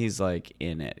 And then he's like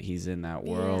in it. He's in that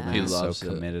world. Yeah. And He he's loves so it.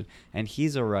 committed. And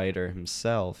he's a writer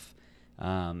himself.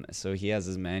 So he has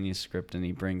his manuscript and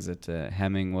he brings it to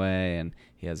Hemingway, and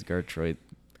he has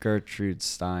Gertrude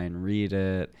Stein read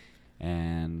it.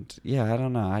 And yeah, I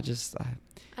don't know.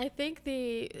 I think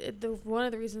the one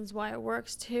of the reasons why it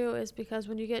works too is because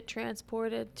when you get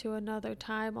transported to another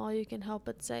time, all you can help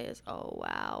but say is, "Oh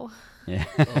wow." Yeah.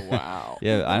 Oh, wow.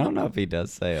 Yeah, I don't know if he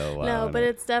does say "oh wow." No, in but it.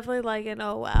 it's definitely like an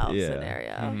 "oh wow" Yeah.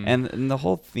 scenario. Mhm. And the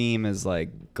whole theme is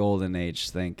like golden age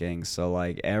thinking. So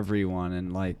like everyone,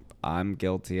 and like I'm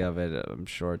guilty of it. I'm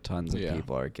sure tons of Yeah.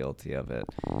 people are guilty of it.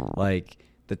 Like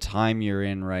the time you're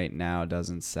in right now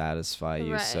doesn't satisfy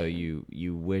you, so Right.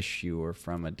 you wish you were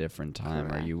from a different time,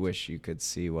 or you Correct. wish you could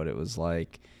see what it was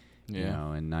like. You Yeah.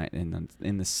 know,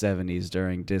 in the 70s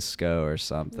during disco or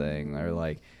something, or Mm.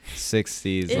 like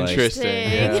 60s, like Interesting.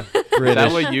 Yeah. Is British.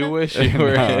 that what you wish you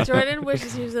were No. in? Jordan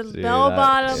wishes he was in Dude, bell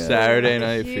bottoms, yeah. Saturday with a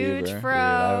Night huge Fever. fro, Dude,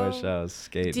 I wish I was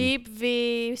skating. deep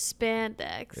V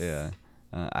spandex. Yeah.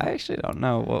 I actually don't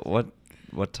know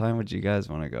what time would you guys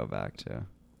want to go back to?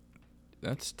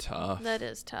 That's tough. That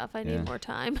is tough. I Yeah. need more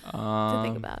time to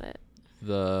think about it.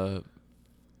 The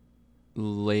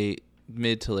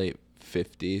mid to late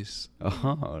 50s.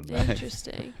 Oh, nice.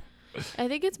 Interesting. I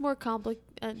think it's more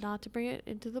complicated, not to bring it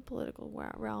into the political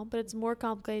realm, but it's more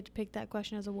complicated to pick that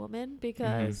question as a woman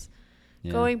because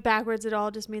Yeah. going backwards at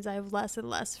all just means I have less and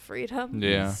less freedom.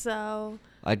 Yeah. So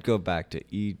I'd go back to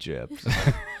Egypt.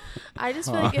 I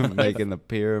just feel like if, making the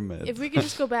pyramids. if we could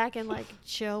just go back and like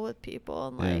chill with people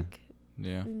and Yeah. like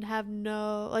Yeah. and have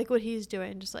no like what he's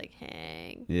doing, just like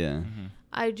hang. Yeah. Mhm.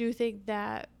 I do think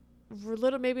that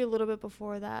maybe a little bit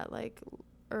before that, like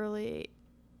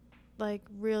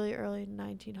really early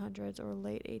 1900s or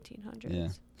late 1800s. Yeah.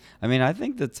 I mean, I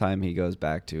think the time he goes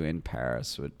back to in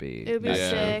Paris would be, It would be Yeah.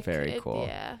 sick. very cool.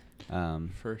 Yeah.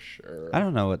 For sure. I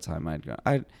don't know what time I'd go.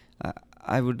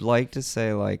 I would like to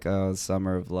say like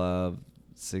Summer of Love,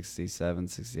 67,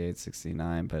 68,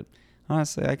 69, but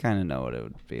honestly, I kind of know what it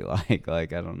would be like.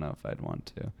 Like, I don't know if I'd want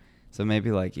to. So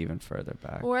maybe like even further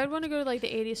back. Or I'd want to go to like the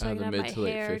 80s so I The can have mid my to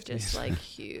late hair 50s. just like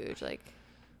huge, like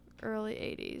early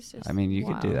 80s. Just I mean, you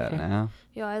could do wild. that now.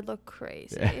 Yo, I'd look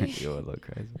crazy. Yeah, you would look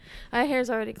crazy. My hair's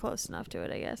already close enough to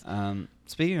it, I guess.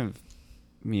 Speaking of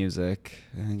music,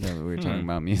 I think that we were talking Hmm.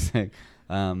 about music.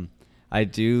 I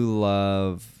do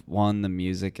love the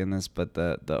music in this, but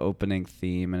the opening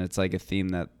theme, and it's like a theme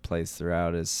that plays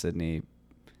throughout, is Sidney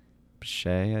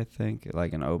Bechet, I think,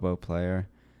 like an oboe player.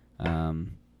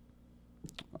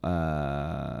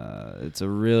 It's a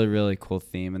really, really cool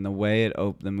theme, and the way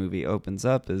the movie opens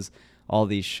up is all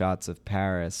these shots of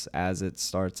Paris as it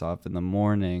starts off in the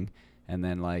morning, and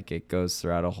then like it goes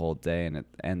throughout a whole day, and it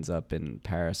ends up in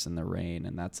Paris in the rain,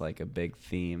 and that's like a big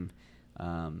theme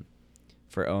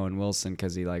for Owen Wilson,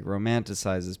 because he like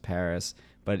romanticizes Paris,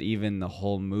 but even the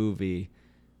whole movie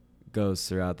goes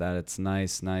throughout that. It's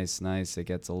nice. It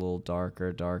gets a little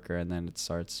darker, and then it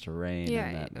starts to rain. Yeah,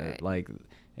 and right. like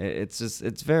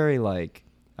it's very like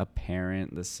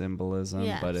apparent, the symbolism,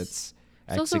 but Yes. it's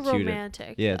It's also executed.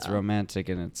 romantic. Yeah, it's though. romantic,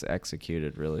 and it's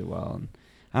executed really well. And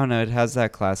I don't know, it has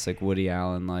that classic Woody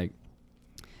Allen like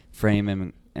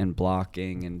framing and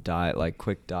blocking and like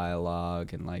quick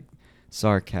dialogue and like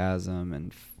sarcasm,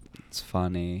 and it's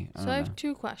funny. So I have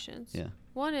two questions. Yeah.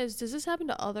 One is, does this happen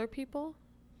to other people?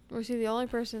 Or is he the only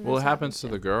person Well, this it happens to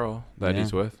the girl that Yeah.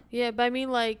 he's with. Yeah, but I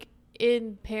mean, like,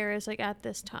 in Paris, like, at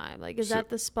this time. Like, is So- that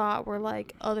the spot where,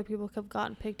 like, other people have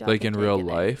gotten picked up? Like and in real taken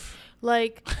in? life.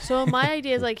 Like, so my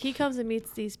idea is, like, he comes and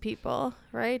meets these people,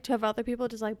 right? To have other people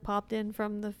just, like, popped in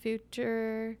from the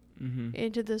future Mm-hmm.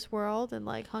 into this world and,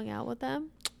 like, hung out with them.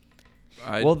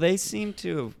 Well, they seem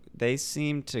to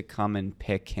come and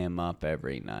pick him up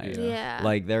every night. Yeah.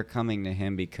 Like they're coming to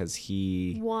him because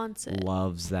he Wants it.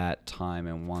 loves that time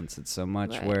and wants it so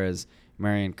much. Right. Whereas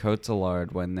Marion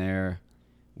Cotillard, when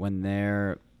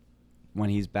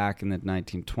he's back in the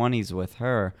 1920s with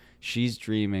her, she's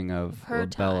dreaming of Her La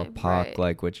Belle time, Époque, right.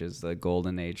 like, which is the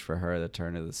golden age for her, the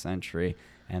turn of the century,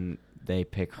 and they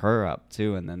pick her up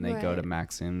too, and then they go to Right.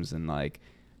 Maxim's and like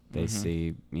they Mhm.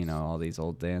 see all these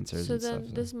old dancers. So and then,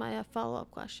 stuff. this is my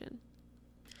follow-up question.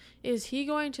 Is he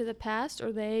going to the past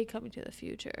or they coming to the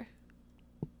future?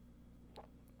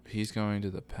 He's going to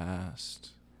the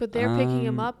past. But they're picking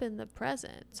him Um, up in the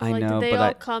present. So, I like, know, did they but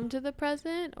all come to the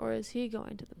present, or is he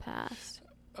going to the past?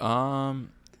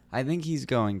 I think he's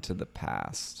going to the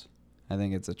past. I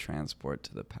think it's a transport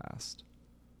to the past.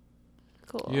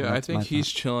 Cool. Yeah, I That's my think he's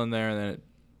thought. chilling there, and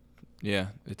then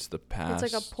it's the past.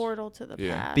 It's like a portal to the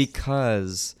Yeah. past.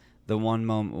 Because the one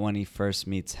moment when he first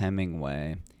meets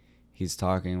Hemingway, he's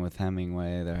talking with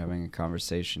Hemingway, they're having a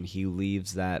conversation, he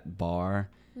leaves that bar,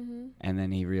 Mm-hmm. and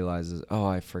then he realizes, oh,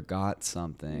 I forgot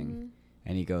something, Mm-hmm.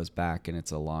 and he goes back and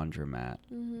it's a laundromat.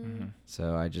 Mm-hmm. Mm-hmm.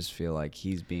 So I just feel like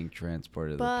he's being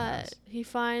transported to the But past. he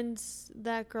finds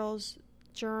that girl's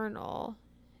journal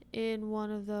in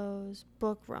one of those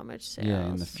book rummage sales. Yeah,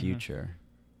 in the future.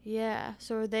 Yeah.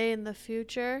 So are they in the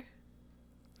future?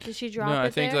 Did she drop it No, I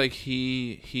think there? like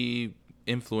he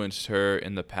influenced her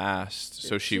in the past,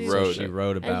 so she She- wrote So she it.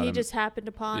 wrote about and he him. just happened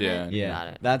upon Yeah. it. Yeah, Got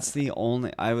it. that's the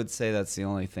only. I would say that's the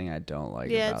only thing I don't like.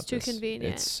 Yeah, about it's too this.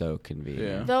 convenient. It's so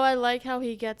convenient. Though I like how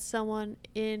he gets someone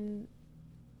in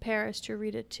Paris to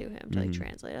read it to him to like Mhm.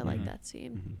 translate. I like Mhm. that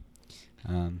scene.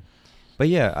 But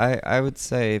yeah, I would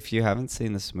say if you haven't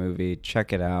seen this movie,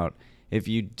 check it out. If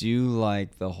you do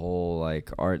like the whole like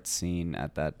art scene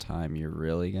at that time, you're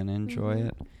really gonna enjoy Mhm.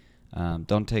 it.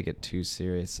 Don't take it too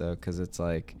serious though, because it's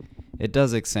like it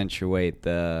does accentuate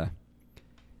the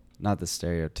not the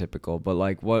stereotypical, but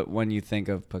like what when you think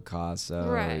of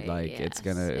Picasso, Right. like it's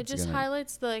gonna It it's just gonna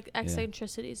highlights the like,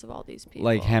 eccentricities of all these people.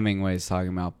 like Hemingway's talking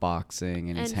about boxing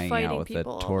and he's And hanging out fighting with the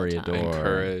people all the Toreador. time. And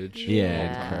courage. Yeah,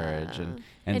 and courage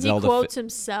and he Zelda quotes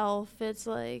himself. It's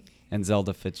like And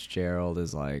Zelda Fitzgerald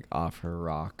is like off her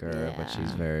rocker, but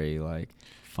she's Yeah. very like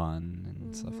fun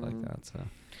and stuff like Mhm. that. So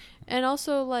and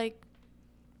also like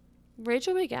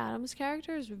Rachel McAdams'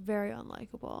 character is very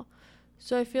unlikable.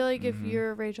 So I feel like if Mhm.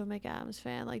 you're a Rachel McAdams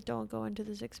fan, like don't go into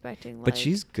this expecting like but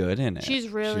she's good in it. she's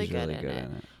really good really in good it.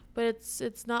 in it. but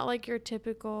it's not like your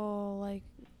typical like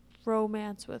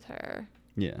romance with her.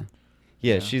 Yeah.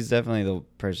 Yeah. She's definitely the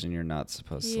person you're not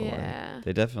supposed to Yeah. like.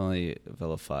 They definitely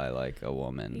vilify like a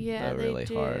woman Yeah, though, they really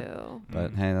do. hard.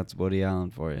 But Mhm. hey, that's Woody Allen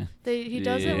for you. He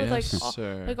does it with Yes, like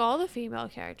sir. all the female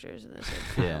characters in this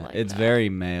are kinda Yeah, like it's that. very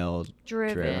male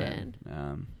driven.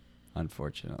 driven.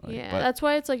 Unfortunately. Yeah, But that's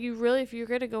why it's like you really, if you're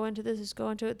gonna go into this, is go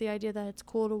into it the idea that it's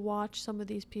cool to watch some of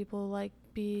these people like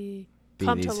be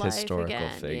come these to life historical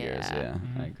again. figures. Yeah,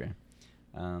 I Mhm.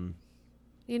 agree.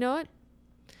 You know what?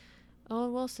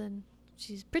 Owen Wilson,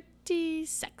 she's pretty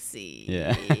sexy.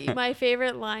 Yeah. My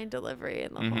favorite line delivery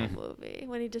in the Mhm. whole movie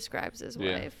when he describes his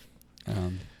Yeah. wife.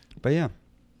 But yeah,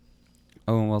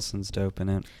 Owen Wilson's dope in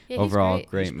it. Yeah, he's Overall, great.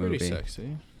 great He's pretty movie.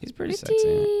 sexy. He's pretty sexy.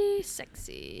 In it.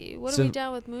 sexy. What So- are we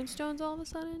down with Moonstones all of a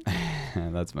sudden?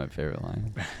 That's my favorite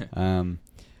line.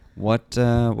 What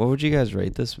would you guys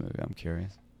rate this movie? I'm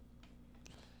curious.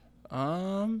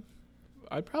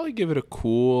 I'd probably give it a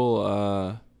cool.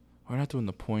 We're not doing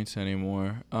the points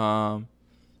anymore. I'd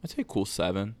say cool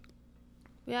 7.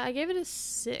 Yeah, I gave it a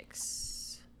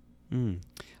 6.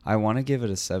 I want to give it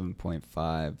a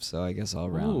 7.5, so I guess I'll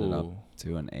round it up Ooh.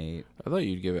 to an 8. I thought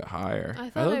you'd give it higher. I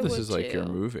thought I this would is like your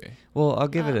too. movie. Well, I'll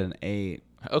give it Oh. an 8.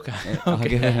 Okay. I'll okay.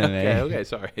 give it an okay.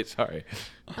 8. Okay. Sorry.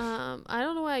 I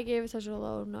don't know why I gave it such a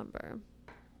low number.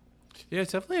 Yeah,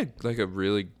 it's definitely like a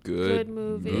really Good good,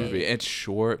 movie. It's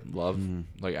short. Love Mhm.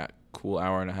 like a cool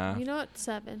hour and a half. You know what?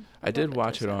 7. I did Bump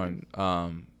watch to it 7.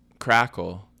 on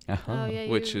Crackle, Oh yeah,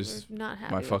 which you is were not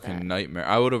happy my with fucking that. nightmare.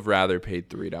 I would have rather paid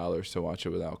 $3 to watch it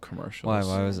without commercials. Why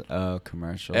was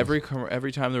commercials?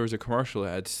 every time there was a commercial, it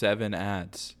had 7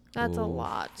 ads. That's a Oof.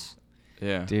 lot.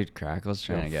 Yeah. Dude, Crackle's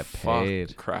trying to get fuck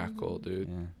paid. Crackle, Mhm. dude.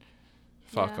 Yeah.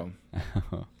 Fuck Yeah. them.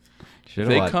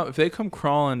 Should've If they come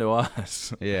crawling to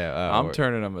us, Yeah, I'm or-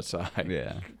 turning them aside.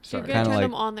 Yeah, You're Sorry. gonna Kinda turn like-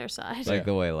 them on their side. like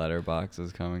the way Letterbox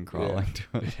is coming crawling to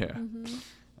it. Yeah. Mhm.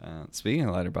 Speaking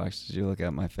of Letterbox, did you look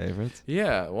at my favorites?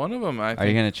 Yeah. One of them. Are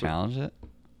you gonna challenge it?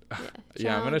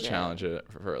 Yeah, I'm gonna challenge challenge it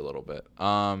for a little bit.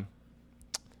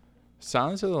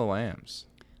 Silence of the Lambs.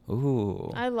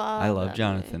 Ooh, I love. I love that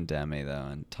Jonathan movie. Demme though,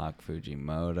 and Tak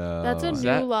Fujimoto. That's a and- new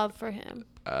that- love for him.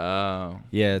 Oh.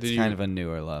 Yeah, it's Did kind you- of a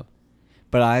newer love.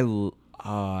 But I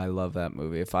love that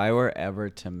movie. If I were ever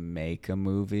to make a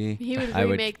movie, He would I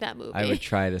remake that movie. I would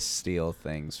try to steal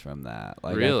things from that.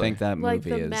 Like I Really? think that like movie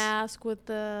the is mask with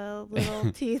the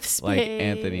little teeth space. like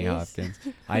Anthony Hopkins.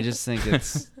 I just think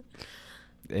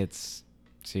it's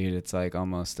dude, it's like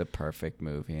almost a perfect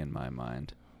movie in my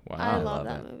mind. Wow. I love love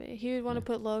that it. movie. He would want to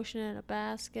Yeah. put lotion in a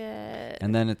basket.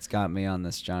 And then it's got me on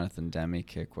this Jonathan Demme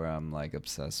kick where I'm like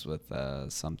obsessed with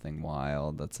Something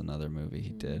Wild. That's another movie he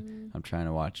did. Mhm. I'm trying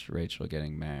to watch Rachel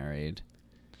Getting Married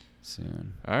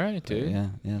soon. All right, But dude.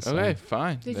 yeah. So. Okay,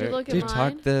 fine. Did you There- look at Dude,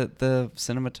 mine? the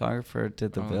cinematographer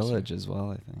did The Oh, that's Village as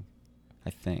well. I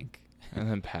think. And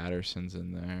then Patterson's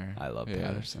in there. I love Yeah,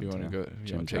 Patterson. If you want to too. go, if you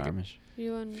Jim want to take a, Jarmusch.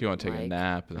 if you want to take a Mike,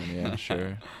 nap, then yeah,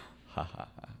 sure. Ha ha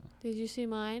ha. Did you see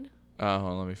mine? Oh,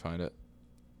 hold on, let me find it.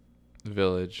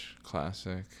 Village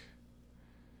classic.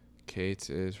 Kate's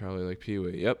is probably like Pee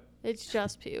Wee. Yep. It's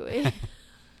just Pee Wee.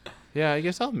 Yeah, I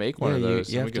guess I'll make one Yeah, of you-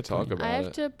 those you and have we could to put talk in- about I have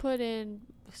it. to put in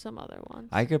some other ones.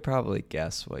 I could probably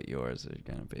guess what yours are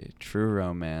gonna be. True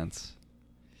Romance,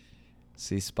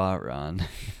 See Spot Run,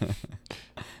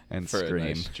 and For a Scream.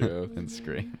 nice joke. and Mhm.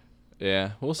 Scream.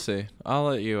 Yeah, we'll see. I'll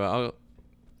let you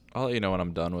know when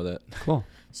I'm done with it. Cool.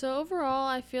 So overall,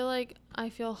 I feel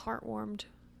heartwarmed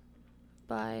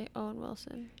by Owen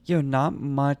Wilson. Not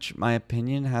much. My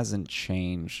opinion hasn't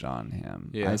changed on him.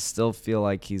 Yeah. I still feel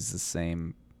like he's the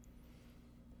same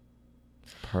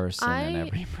person in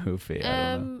every movie.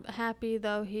 I don't know. I'm happy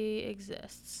though he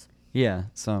exists. Yeah,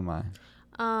 so am I.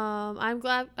 I'm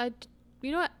glad.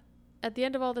 You know what? At the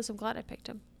end of all this, I'm glad I picked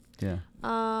him. Yeah.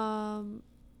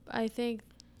 I think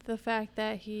the fact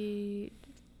that he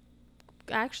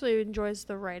actually enjoys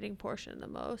the writing portion the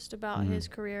most about his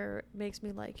career makes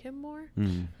me like him more.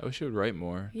 Mm. I wish he would write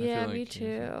more. I Yeah, feel like me he-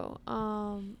 too.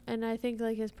 And I think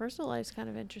like his personal life's kind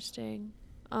of interesting.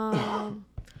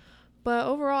 But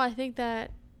overall, I think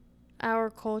that our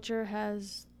culture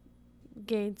has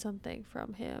gained something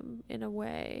from him in a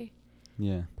way.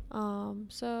 Yeah.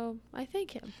 So I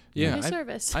thank him. Yeah, for his I-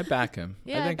 service. I back him.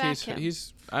 Yeah, I think I back him.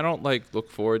 he's. I don't like look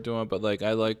forward to him, but like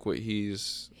I like what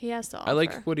he's. He has to offer. I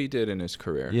like what he did in his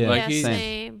career. Yeah. like yeah, he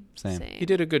Same. same. he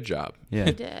did a good job. Yeah.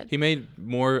 He did. He made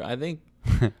more. I think.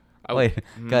 I Wait,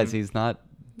 w- guys, mm, he's not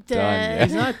Dead. done yet.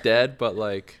 he's not dead, but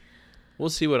like, we'll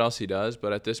see what else he does.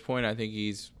 But at this point, I think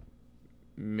he's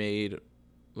made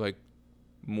like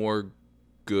more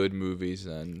good movies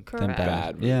than Correct.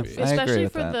 bad Yeah, movies. I agree Especially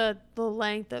with for that. the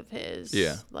length of his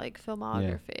Yeah. like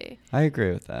filmography. I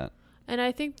agree with that. And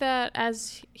I think that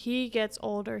as he gets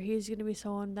older, he's going to be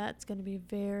someone that's going to be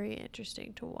very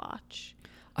interesting to watch.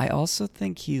 I also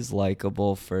think he's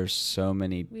likable for so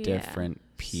many Yeah, different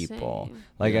people. same.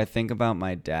 Like Yeah. I think about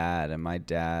my dad, and my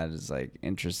dad is like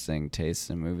interesting taste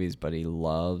in movies, but he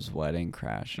loves Wedding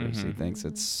Crashers. He Mhm. thinks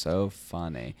it's so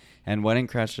funny. And Wedding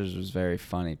Crashers was very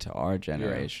funny to our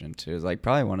generation too. It's like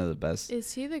probably one of the best.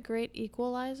 Is he the great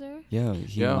equalizer? He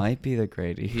Yeah. might be the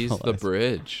great He's the equalizer.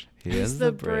 bridge. He He's is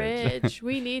the bridge.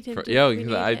 We need him. Yeah, we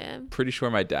need I'm him. pretty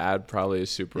sure my dad probably is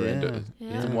super into it.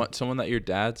 Yeah. You want someone that your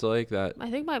dad's like that.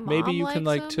 I think my mom Maybe you can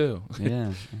like likes too. him.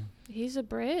 Yeah. He's a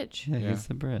bridge. Yeah, Yeah. he's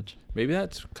the bridge. Maybe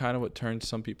that's kind of what turns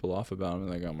some people off about him.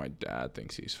 Like, oh, my dad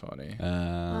thinks he's funny.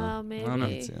 Maybe. don't know. I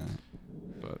can see that.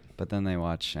 But But then they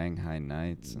watch Shanghai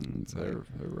Nights, and it's they're, like,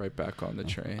 they're right back on the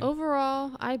train.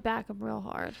 Overall, I back him real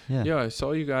hard. yeah. Yeah, I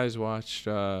saw you guys watched,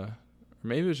 or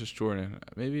maybe it was just Jordan.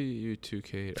 Maybe you too,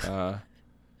 Kate.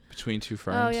 Between Two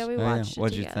Ferns. Oh yeah, we Oh, yeah. watched it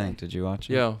What'd you together. think? Did you watch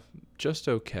it? Yeah, just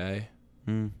okay.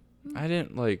 Mm. I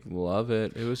didn't like love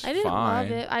it. It was I didn't fine.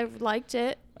 love it. I liked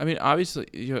it. I mean, obviously,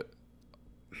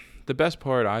 the best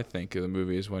part I think of the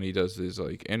movie is when he does these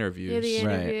like interviews. Yeah, the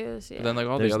Right. interviews. Yeah. But then like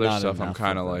all There's the other not stuff, I'm enough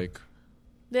kind of of them. like,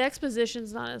 the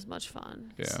exposition's not as much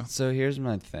fun. yeah. So here's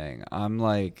my thing. I'm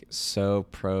like so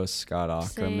pro Scott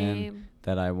Aukerman Same.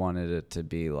 that I wanted it to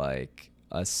be like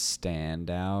a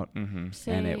standout, Mm-hmm.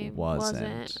 Same. it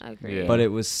wasn't. I agree. Yeah. but it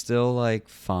was still like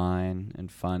fine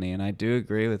and funny. And I do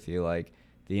agree with you. Like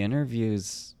the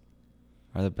interviews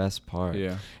are the best part.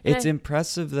 Yeah. It's And I-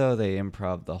 impressive though. They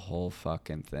improv the whole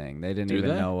fucking thing. They didn't Do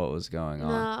even they? know what was going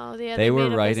on. No, yeah, They were made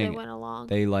up as writing- They went along.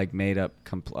 They like made up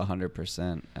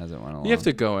 100% as it went along. You have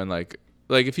to go in like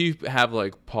if you have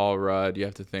like Paul Rudd, you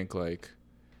have to think like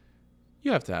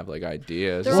you have to have like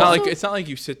ideas. They're It's not also- like it's not like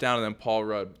you sit down and then Paul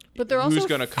Rudd. But they're who's also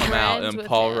gonna come out friends and with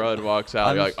Paul him. Rudd walks out.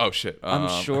 I'm You're like, s- oh shit. I'm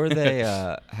sure they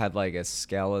had like a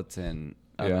skeleton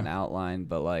of Yeah. an outline,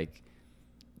 but like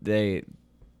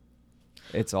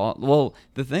it's all well.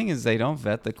 The thing is, they don't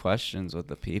vet the questions with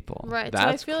the people. Right.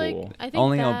 That's so I feel cool. like I think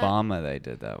Only that, Obama they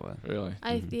did that with. Really.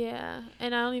 Yeah,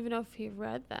 and I don't even know if he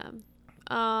read them.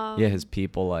 Yeah, his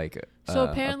people like so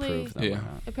apparently- approve them. Yeah. Or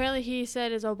not. Apparently, he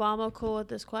said, "Is Obama cool with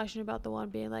this question about the one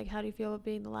being like, how do you feel about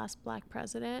being the last black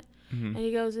president?" Mhm. And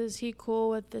he goes, "Is he cool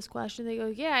with this question?" They go,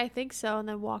 "Yeah, I think so," and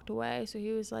then walked away. So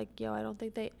he was like, "Yo, I don't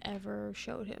think they ever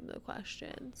showed him the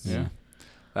questions." Yeah.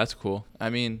 That's cool. I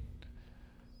mean,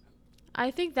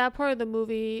 I think that part of the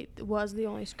movie was the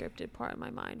only scripted part in my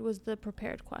mind, was the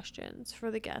prepared questions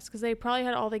for the guests, because they probably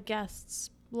had all the guests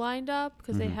lined up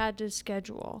because they Mhm. had to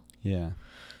schedule. Yeah.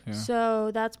 yeah.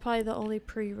 So that's probably the only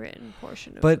pre-written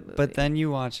portion of the But movie. then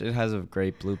you watch it has a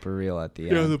great blooper reel at the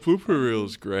yeah, end. the blooper reel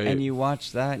is great. And you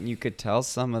watch that and you could tell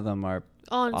some of them are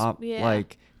yeah.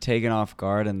 like taken off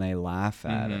guard and they laugh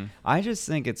at Mhm. it. I just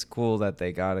think it's cool that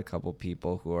they got a couple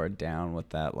people who are down with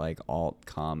that like alt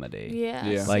comedy. yeah,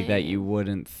 Yeah. Like that you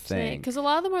wouldn't think. because a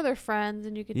lot of them are their friends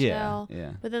and you could Yeah, tell.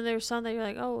 yeah. But then there's some that you're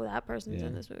like, oh, that person's Yeah.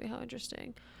 in this movie. How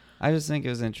interesting. I just think it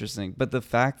was interesting. But the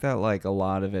fact that like a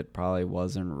lot of it probably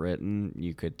wasn't written,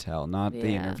 you could tell. Not the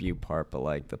Yeah. interview part, but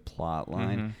like the plot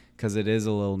line. Mhm. Because it is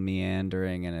a little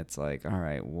meandering and it's like, all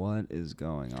right, what is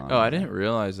going on? Oh, I here? didn't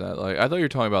realize that. Like, I thought you were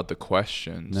talking about the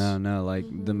questions. No, like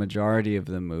the Mhm. majority of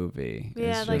the movie.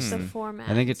 Yeah, is like just, the Hmm. format.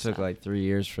 I think it and took stuff. like 3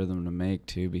 years for them to make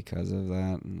too because of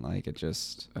that. And like it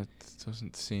just. That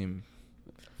doesn't seem.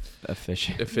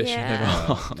 efficient. Efficient Yeah. at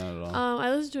all. Not at all. I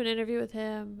listened to an interview with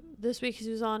him this week 'cause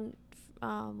he was on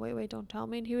Wait, Don't Tell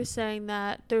Me, and he was saying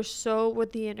that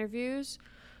with the interviews,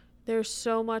 there's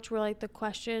so much where like the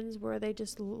questions where they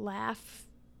just laugh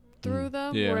through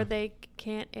them, Yeah. where they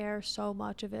can't air so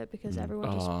much of it because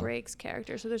everyone just breaks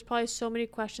character. So there's probably so many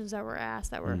questions that were asked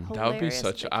that were hilarious.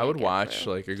 That would be I would watch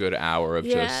like a good hour of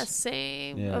just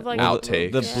same. Yeah. Of like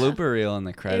outtakes. The Yeah. blooper reel in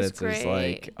the credits is great.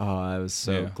 like, oh, I was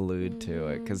so Yeah. glued to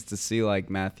it because to see like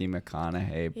Matthew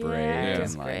McConaughey break Yeah,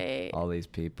 it's and like great. all these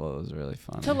people, it was really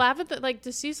funny. To laugh at like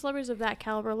to see celebrities of that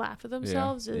caliber laugh at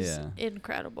themselves is Yeah.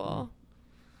 incredible.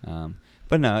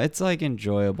 But no, it's like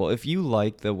enjoyable. If you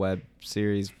like the web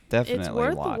series, definitely It's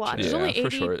worth the watch watch. it. It's only for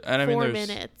sure. And I mean, 84 there's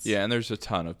minutes. yeah, and there's a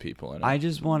ton of people in it. I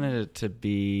just wanted it to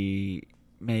be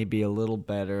maybe a little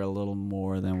better, a little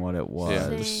more than what it was. yeah,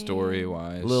 the Same. story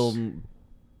wise, A little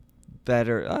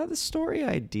better. The story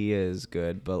idea is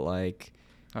good, but like,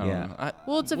 yeah.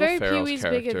 Well, it's a Will very Ferrell's Pee-wee's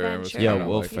Big character was Adventure. kinda Yeah, like-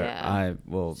 Will Yeah.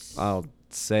 Ferrell. I'll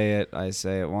say it. I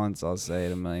say it once. I'll say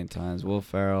it a million times. Will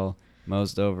Ferrell,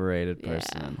 most overrated person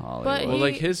Yeah. in But Hollywood. Well,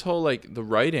 like he- his whole like the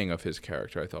writing of his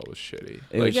character, I thought was shitty.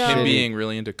 It Like was him shitty. being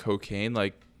really into cocaine,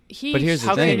 like He But here's the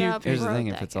How can thing. you- straight Here's the up thing.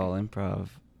 wrote If that it's all improv,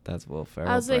 that's Will Ferrell.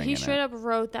 I was like, he bringing straight it. up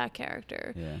wrote that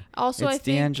character. Yeah. Also, it's I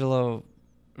think D'Angelo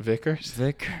Vickers.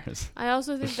 Vickers. I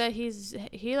also think that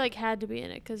he like had to be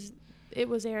in it because it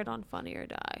was aired on Funny or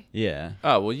Die. Yeah.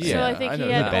 Oh well, yeah. so I think know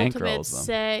he had that. the He ultimate bankrolls them.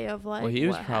 say of like. Well, he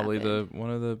was what probably happened. one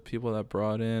of the people that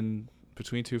brought in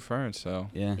Between Two Ferns. So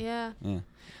Yeah. Yeah. Yeah.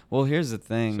 Well, here's the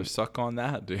thing. so suck on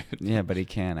that, dude. Yeah, but he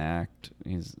can't act.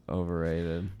 He's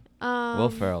overrated. Will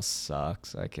Ferrell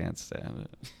sucks. I can't stand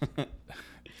it.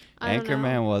 I don't know.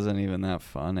 Anchorman wasn't even that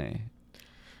funny.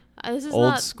 This is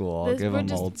Old not, school. I'll this- give we're him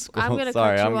just- old school. I'm gonna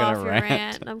Sorry, cut I'm you gonna off your rant.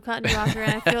 rant. I'm cutting you off your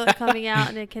rant. I feel it coming out,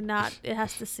 and it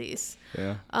has to cease.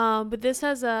 Yeah. But this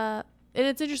has and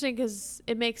it's interesting because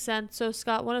it makes sense. So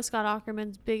one of Scott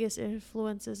Aukerman's biggest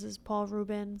influences is Paul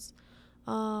Rubens.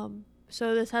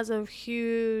 So this has a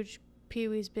huge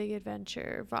Pee-wee's Big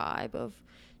Adventure vibe of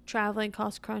traveling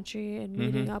cross country and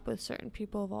meeting up with certain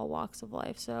people of all walks of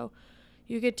life. So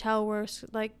you could tell where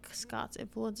like Scott's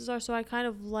influences are. So I kind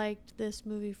of liked this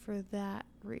movie for that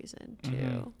reason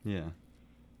too. Yeah.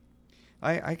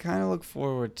 I kind of look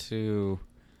forward to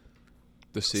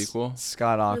The sequel.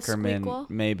 Scott The Aukerman squeakquel?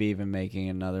 maybe even making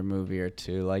another movie or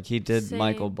two. Like he did Same.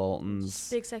 Michael Bolton's,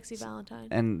 Big Sexy Valentine.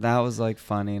 and that was like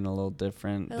funny and a little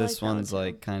different. I This like that one, one's too.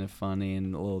 like kind of funny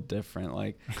and a little different.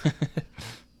 Like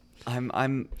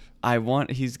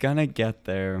he's gonna get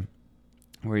there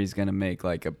where he's gonna make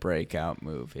like a breakout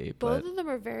movie. Both But of them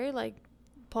are very like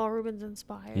Paul Rubens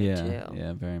inspired yeah, too.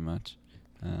 yeah, very much.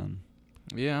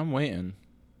 Yeah, I'm waiting.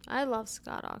 I love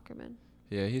Scott Aukerman.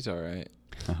 Yeah, he's all right.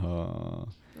 Oh.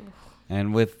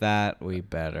 And with that, we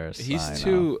better sign He's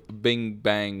too bing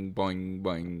bang boing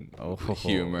boing off.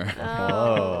 humor.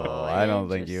 Oh, I don't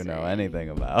think you know interesting. anything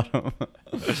about him.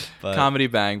 But Comedy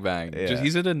bang bang. Yeah. Just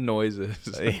he's into noises.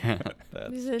 yeah,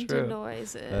 that's He's into true.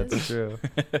 noises. That's true.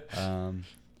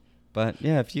 But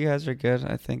yeah, if you guys are good,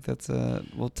 I think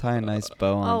we'll tie a nice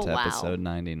bow onto wow. episode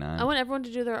 99. I want everyone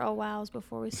to do their oh wows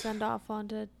before we send off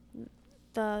onto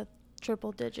the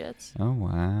triple digits. Oh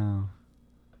wow.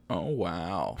 Oh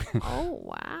wow. Oh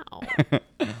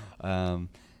wow.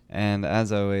 And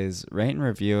as always, rate and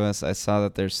review us. I saw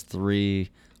that there's 3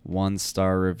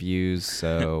 1-star reviews,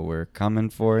 so we're coming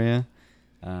for you.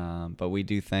 But we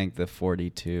do thank the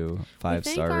 42 5-star we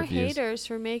thank our reviews. haters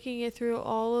for making it through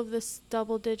all of this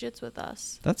double digits with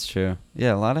us. That's true.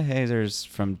 Yeah, a lot of haters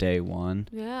from day one.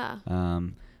 Yeah.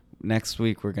 Next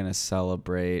week we're gonna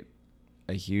celebrate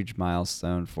a huge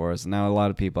milestone for us. Now a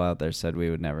lot of people out there said we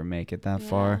would never make it that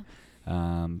far,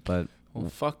 but Well,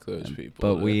 fuck those people.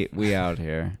 but then. we out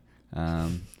here.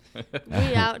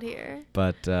 We out here.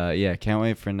 But yeah, can't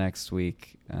wait for next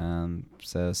week.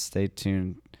 So stay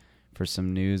tuned for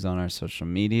some news on our social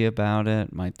media about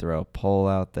it. Might throw a poll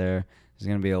out there. There's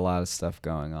gonna be a lot of stuff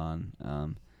going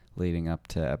on leading up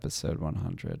to episode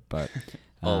 100. But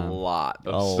a lot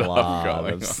of a stuff lot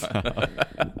going of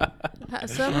on. For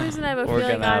some reason I have a We're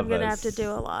feeling gonna I'm have going to a have to do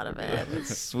a lot of it.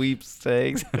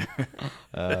 sweepstakes.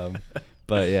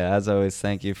 But yeah, as always,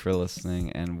 thank you for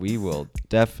listening, and we will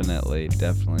definitely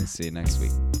see you next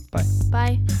week. Bye.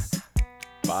 Bye.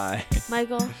 Bye.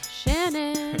 Michael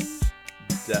Shannon.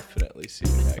 Definitely see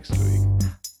you next week.